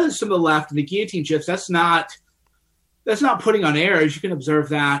violence from the left and the guillotine chips, that's not putting on airs. You can observe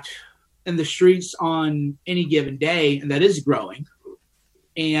that in the streets on any given day, and that is growing.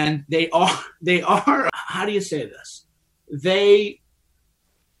 And they are, how do you say this? They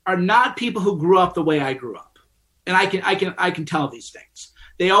are not people who grew up the way I grew up. And I can tell these things.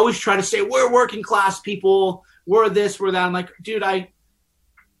 They always try to say, we're working class people, we're this, we're that. I'm like, dude, I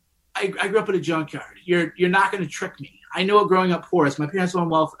grew up in a junkyard. You're not going to trick me. I know what growing up poor is. My parents were on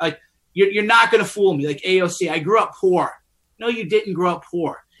welfare. Like, you're not going to fool me. Like AOC, I grew up poor. No, you didn't grow up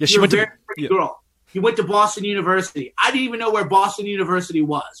poor. Yeah, You're a very pretty girl. You went to Boston University. I didn't even know where Boston University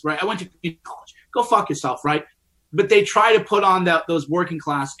was, right? I went to community college. Go fuck yourself, right? But they try to put on those working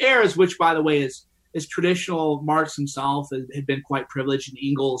class airs, which, by the way, is traditional. Marx himself had been quite privileged, and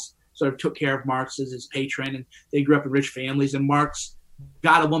Engels sort of took care of Marx as his patron, and they grew up in rich families, and Marx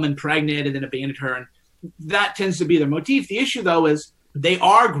got a woman pregnant and then abandoned her, and that tends to be their motif. The issue, though, is they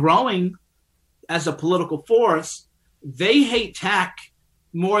are growing as a political force. They hate tech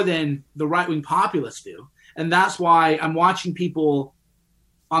more than the right-wing populists do, and that's why I'm watching people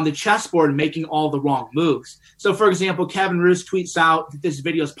on the chessboard making all the wrong moves. So, for example, Kevin Roose tweets out that this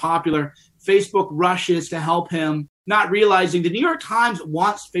video is popular. Facebook rushes to help him, not realizing the New York Times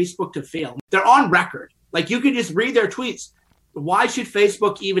wants Facebook to fail. They're on record. Like, you can just read their tweets. Why should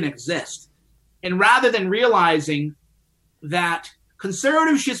Facebook even exist? And rather than realizing that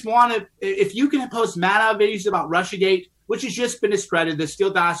conservatives just want to, if you can post mad videos about Russiagate, which has just been discredited, the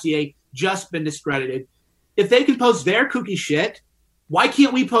Steele dossier just been discredited, if they can post their kooky shit, why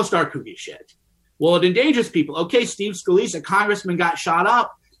can't we post our kooky shit? Well, it endangers people. Okay, Steve Scalise, a congressman, got shot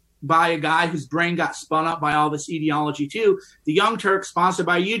up by a guy whose brain got spun up by all this ideology too. The Young Turks, sponsored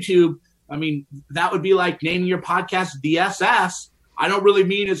by YouTube. I mean, that would be like naming your podcast DSS. I don't really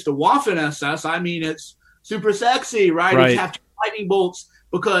mean it's the Waffen SS. I mean, it's super sexy, right? It's have two lightning bolts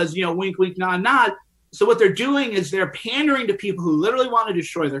because, wink, wink, nod, nod. So what they're doing is they're pandering to people who literally want to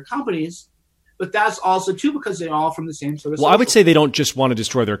destroy their companies. But that's also, too, because they're all from the same sort of Well, I would say they don't just want to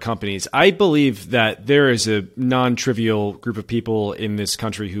destroy their companies. I believe that there is a non-trivial group of people in this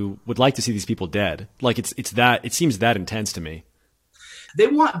country who would like to see these people dead. Like, it seems that intense to me. They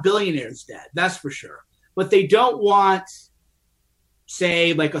want billionaires dead, that's for sure. But they don't want,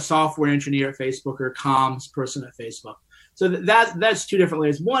 say, like a software engineer at Facebook or a comms person at Facebook. So that's two different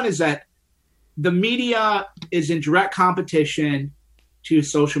layers. One is that the media is in direct competition to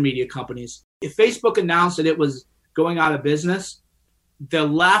social media companies. If Facebook announced that it was going out of business, the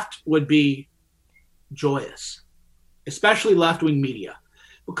left would be joyous, especially left-wing media,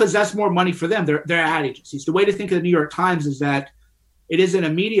 because that's more money for them. They're ad agencies. The way to think of the New York Times is that it isn't a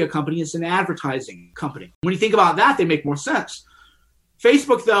media company, it's an advertising company. When you think about that, they make more sense.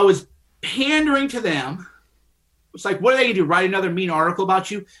 Facebook, though, is pandering to them. It's like, what are they going to do, write another mean article about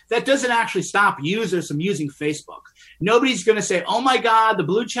you? That doesn't actually stop users from using Facebook. Nobody's going to say, oh, my God, the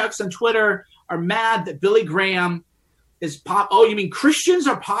blue checks on Twitter are mad that Billy Graham is pop. Oh, you mean Christians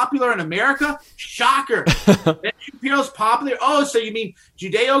are popular in America? Shocker. Ben Shapiro's popular. Oh, so you mean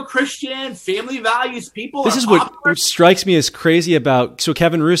Judeo-Christian, family values people This are is popular? what strikes me as crazy about. So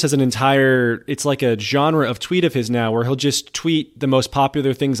Kevin Roose has an entire, it's like a genre of tweet of his now where he'll just tweet the most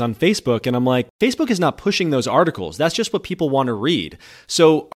popular things on Facebook. And I'm like, Facebook is not pushing those articles. That's just what people want to read.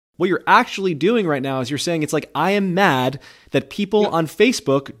 So what you're actually doing right now is you're saying it's like, I am mad that people on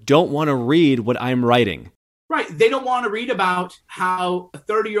Facebook don't want to read what I'm writing. Right. They don't want to read about how a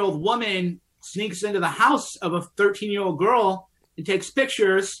 30-year-old woman sneaks into the house of a 13-year-old girl and takes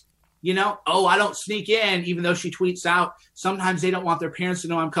pictures. Oh, I don't sneak in, even though she tweets out, sometimes they don't want their parents to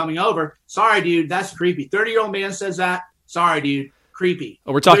know I'm coming over. Sorry, dude, that's creepy. 30-year-old man says that. Sorry, dude, creepy.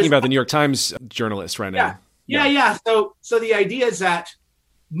 Oh, we're talking about the New York Times journalist right now. Yeah. So the idea is that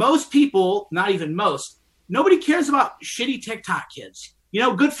most people, not even most, nobody cares about shitty TikTok kids.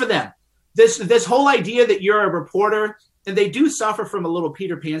 Good for them. This whole idea that you're a reporter, and they do suffer from a little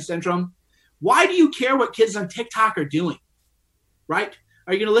Peter Pan syndrome. Why do you care what kids on TikTok are doing? Right?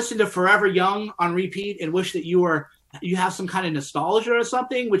 Are you going to listen to Forever Young on repeat and wish that you have some kind of nostalgia or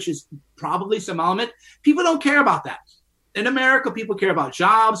something, which is probably some element? People don't care about that. In America, people care about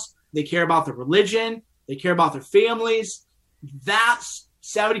jobs. They care about their religion. They care about their families. That's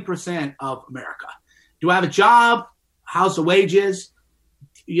 70% of America. Do I have a job? How's the wages?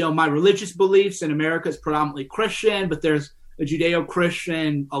 My religious beliefs in America is predominantly Christian, but there's a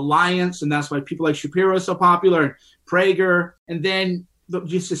Judeo-Christian alliance, and that's why people like Shapiro are so popular, and Prager, and then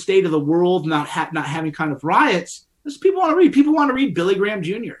just the state of the world not having kind of riots. That's what people want to read. People want to read Billy Graham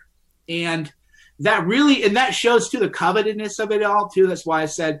Jr. And that really, and that shows too the covetousness of it all too. That's why I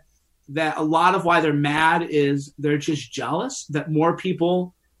said that a lot of why they're mad is they're just jealous that more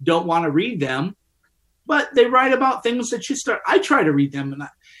people don't want to read them, but they write about things that I try to read them. And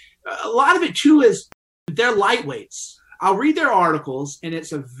a lot of it too is they're lightweights. I'll read their articles and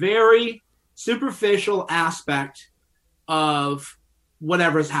it's a very superficial aspect of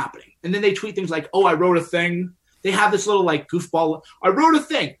whatever's happening. And then they tweet things like, oh, I wrote a thing. They have this little like goofball. I wrote a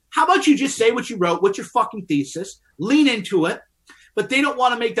thing. How about you just say what you wrote? What's your fucking thesis? Lean into it. But they don't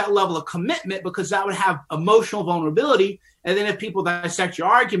want to make that level of commitment because that would have emotional vulnerability. And then if people dissect your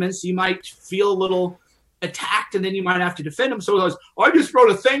arguments, you might feel a little attacked and then you might have to defend them. So it goes, oh, I just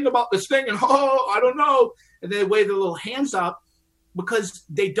wrote a thing about this thing and I don't know. And they wave their little hands up because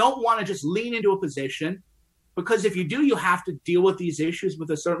they don't want to just lean into a position. Because if you do, you have to deal with these issues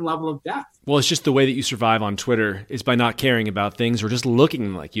with a certain level of depth. Well, it's just the way that you survive on Twitter is by not caring about things or just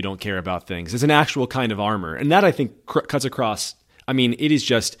looking like you don't care about things. It's an actual kind of armor. And that, I think, cuts across. I mean, it is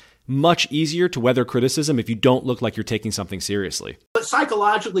just much easier to weather criticism if you don't look like you're taking something seriously. But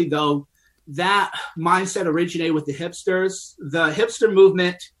psychologically, though, that mindset originated with the hipsters. The hipster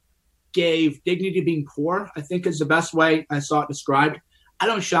movement gave dignity to being poor, I think is the best way I saw it described. I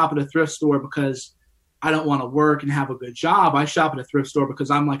don't shop at a thrift store because I don't want to work and have a good job. I shop at a thrift store because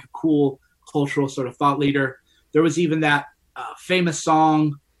I'm like a cool cultural sort of thought leader. There was even that famous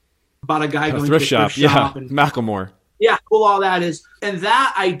song about a guy going to a thrift shop. Yeah, and Macklemore. Yeah, cool all that is. And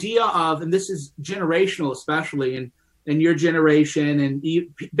that idea of, and this is generational especially, in your generation and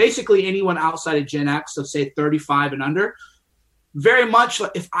basically anyone outside of Gen X, so say 35 and under, very much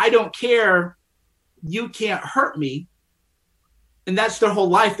like if I don't care, you can't hurt me. And that's their whole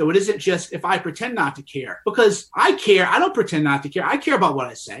life, though. It isn't just if I pretend not to care. Because I care. I don't pretend not to care. I care about what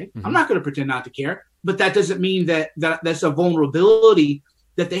I say. Mm-hmm. I'm not going to pretend not to care. But that doesn't mean that's a vulnerability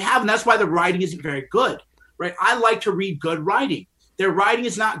that they have. And that's why the writing isn't very good, right? I like to read good writing. Their writing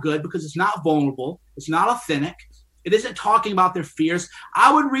is not good because it's not vulnerable. It's not authentic. It isn't talking about their fears.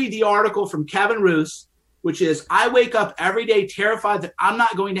 I would read the article from Kevin Roose, which is, I wake up every day terrified that I'm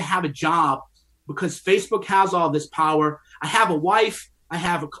not going to have a job because Facebook has all this power. I have a wife. I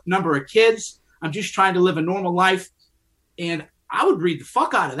have a number of kids. I'm just trying to live a normal life. And I would read the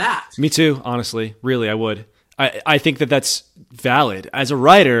fuck out of that. Me too, honestly. Really, I would. I think that that's valid. As a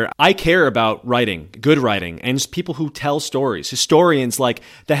writer, I care about writing, good writing, and just people who tell stories. Historians, like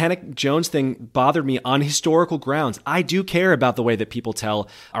the Hannah Jones thing bothered me on historical grounds. I do care about the way that people tell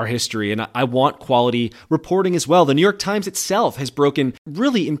our history, and I want quality reporting as well. The New York Times itself has broken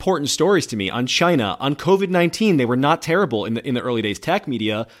really important stories to me on China, on COVID-19. They were not terrible in the early days. Tech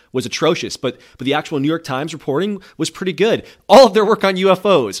media was atrocious, but the actual New York Times reporting was pretty good. All of their work on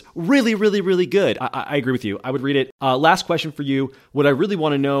UFOs, really, really, really good. I agree with you. I would read it. Last question for you. What I really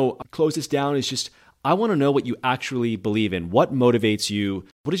want to know, close this down, is just, I want to know what you actually believe in. What motivates you?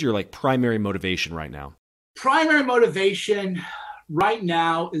 What is your primary motivation right now? Primary motivation right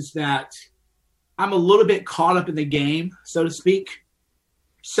now is that I'm a little bit caught up in the game, so to speak.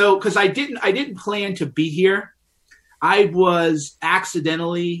 So, because I didn't plan to be here. I was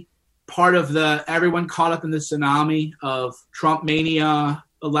accidentally part of everyone caught up in the tsunami of Trump mania,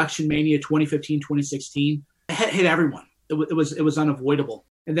 election mania, 2015, 2016. It hit everyone. It was unavoidable.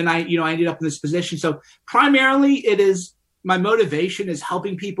 And then I ended up in this position. So primarily my motivation is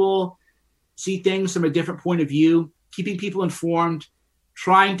helping people see things from a different point of view, keeping people informed,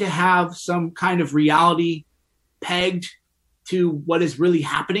 trying to have some kind of reality pegged to what is really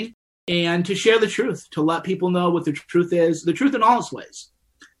happening, and to share the truth, to let people know what the truth is, the truth in all its ways.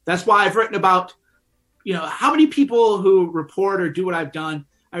 That's why I've written about, how many people who report or do what I've done.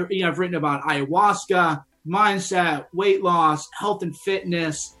 I've written about ayahuasca, mindset, weight loss, health and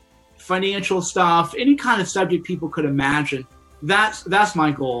fitness, financial stuff, any kind of subject people could imagine. That's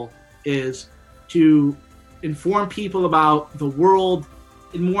my goal, is to inform people about the world,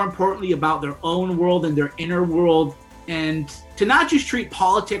 and more importantly about their own world and their inner world, and to not just treat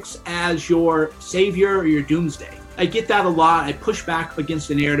politics as your savior or your doomsday. I get that a lot. I push back against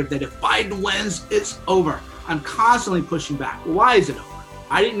the narrative that if Biden wins, it's over. I'm constantly pushing back. Well, why is it over?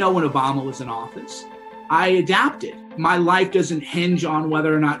 I didn't know when Obama was in office. I adapted. My life doesn't hinge on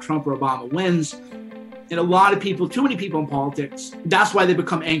whether or not Trump or Obama wins. And a lot of people, too many people in politics, that's why they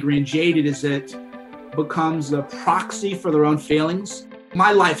become angry and jaded, is it becomes the proxy for their own failings.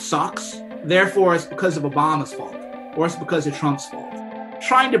 My life sucks. Therefore, it's because of Obama's fault, or it's because of Trump's fault.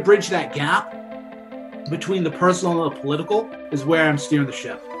 Trying to bridge that gap between the personal and the political is where I'm steering the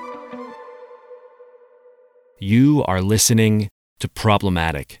ship. You are listening to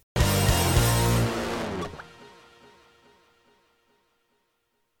Problematic.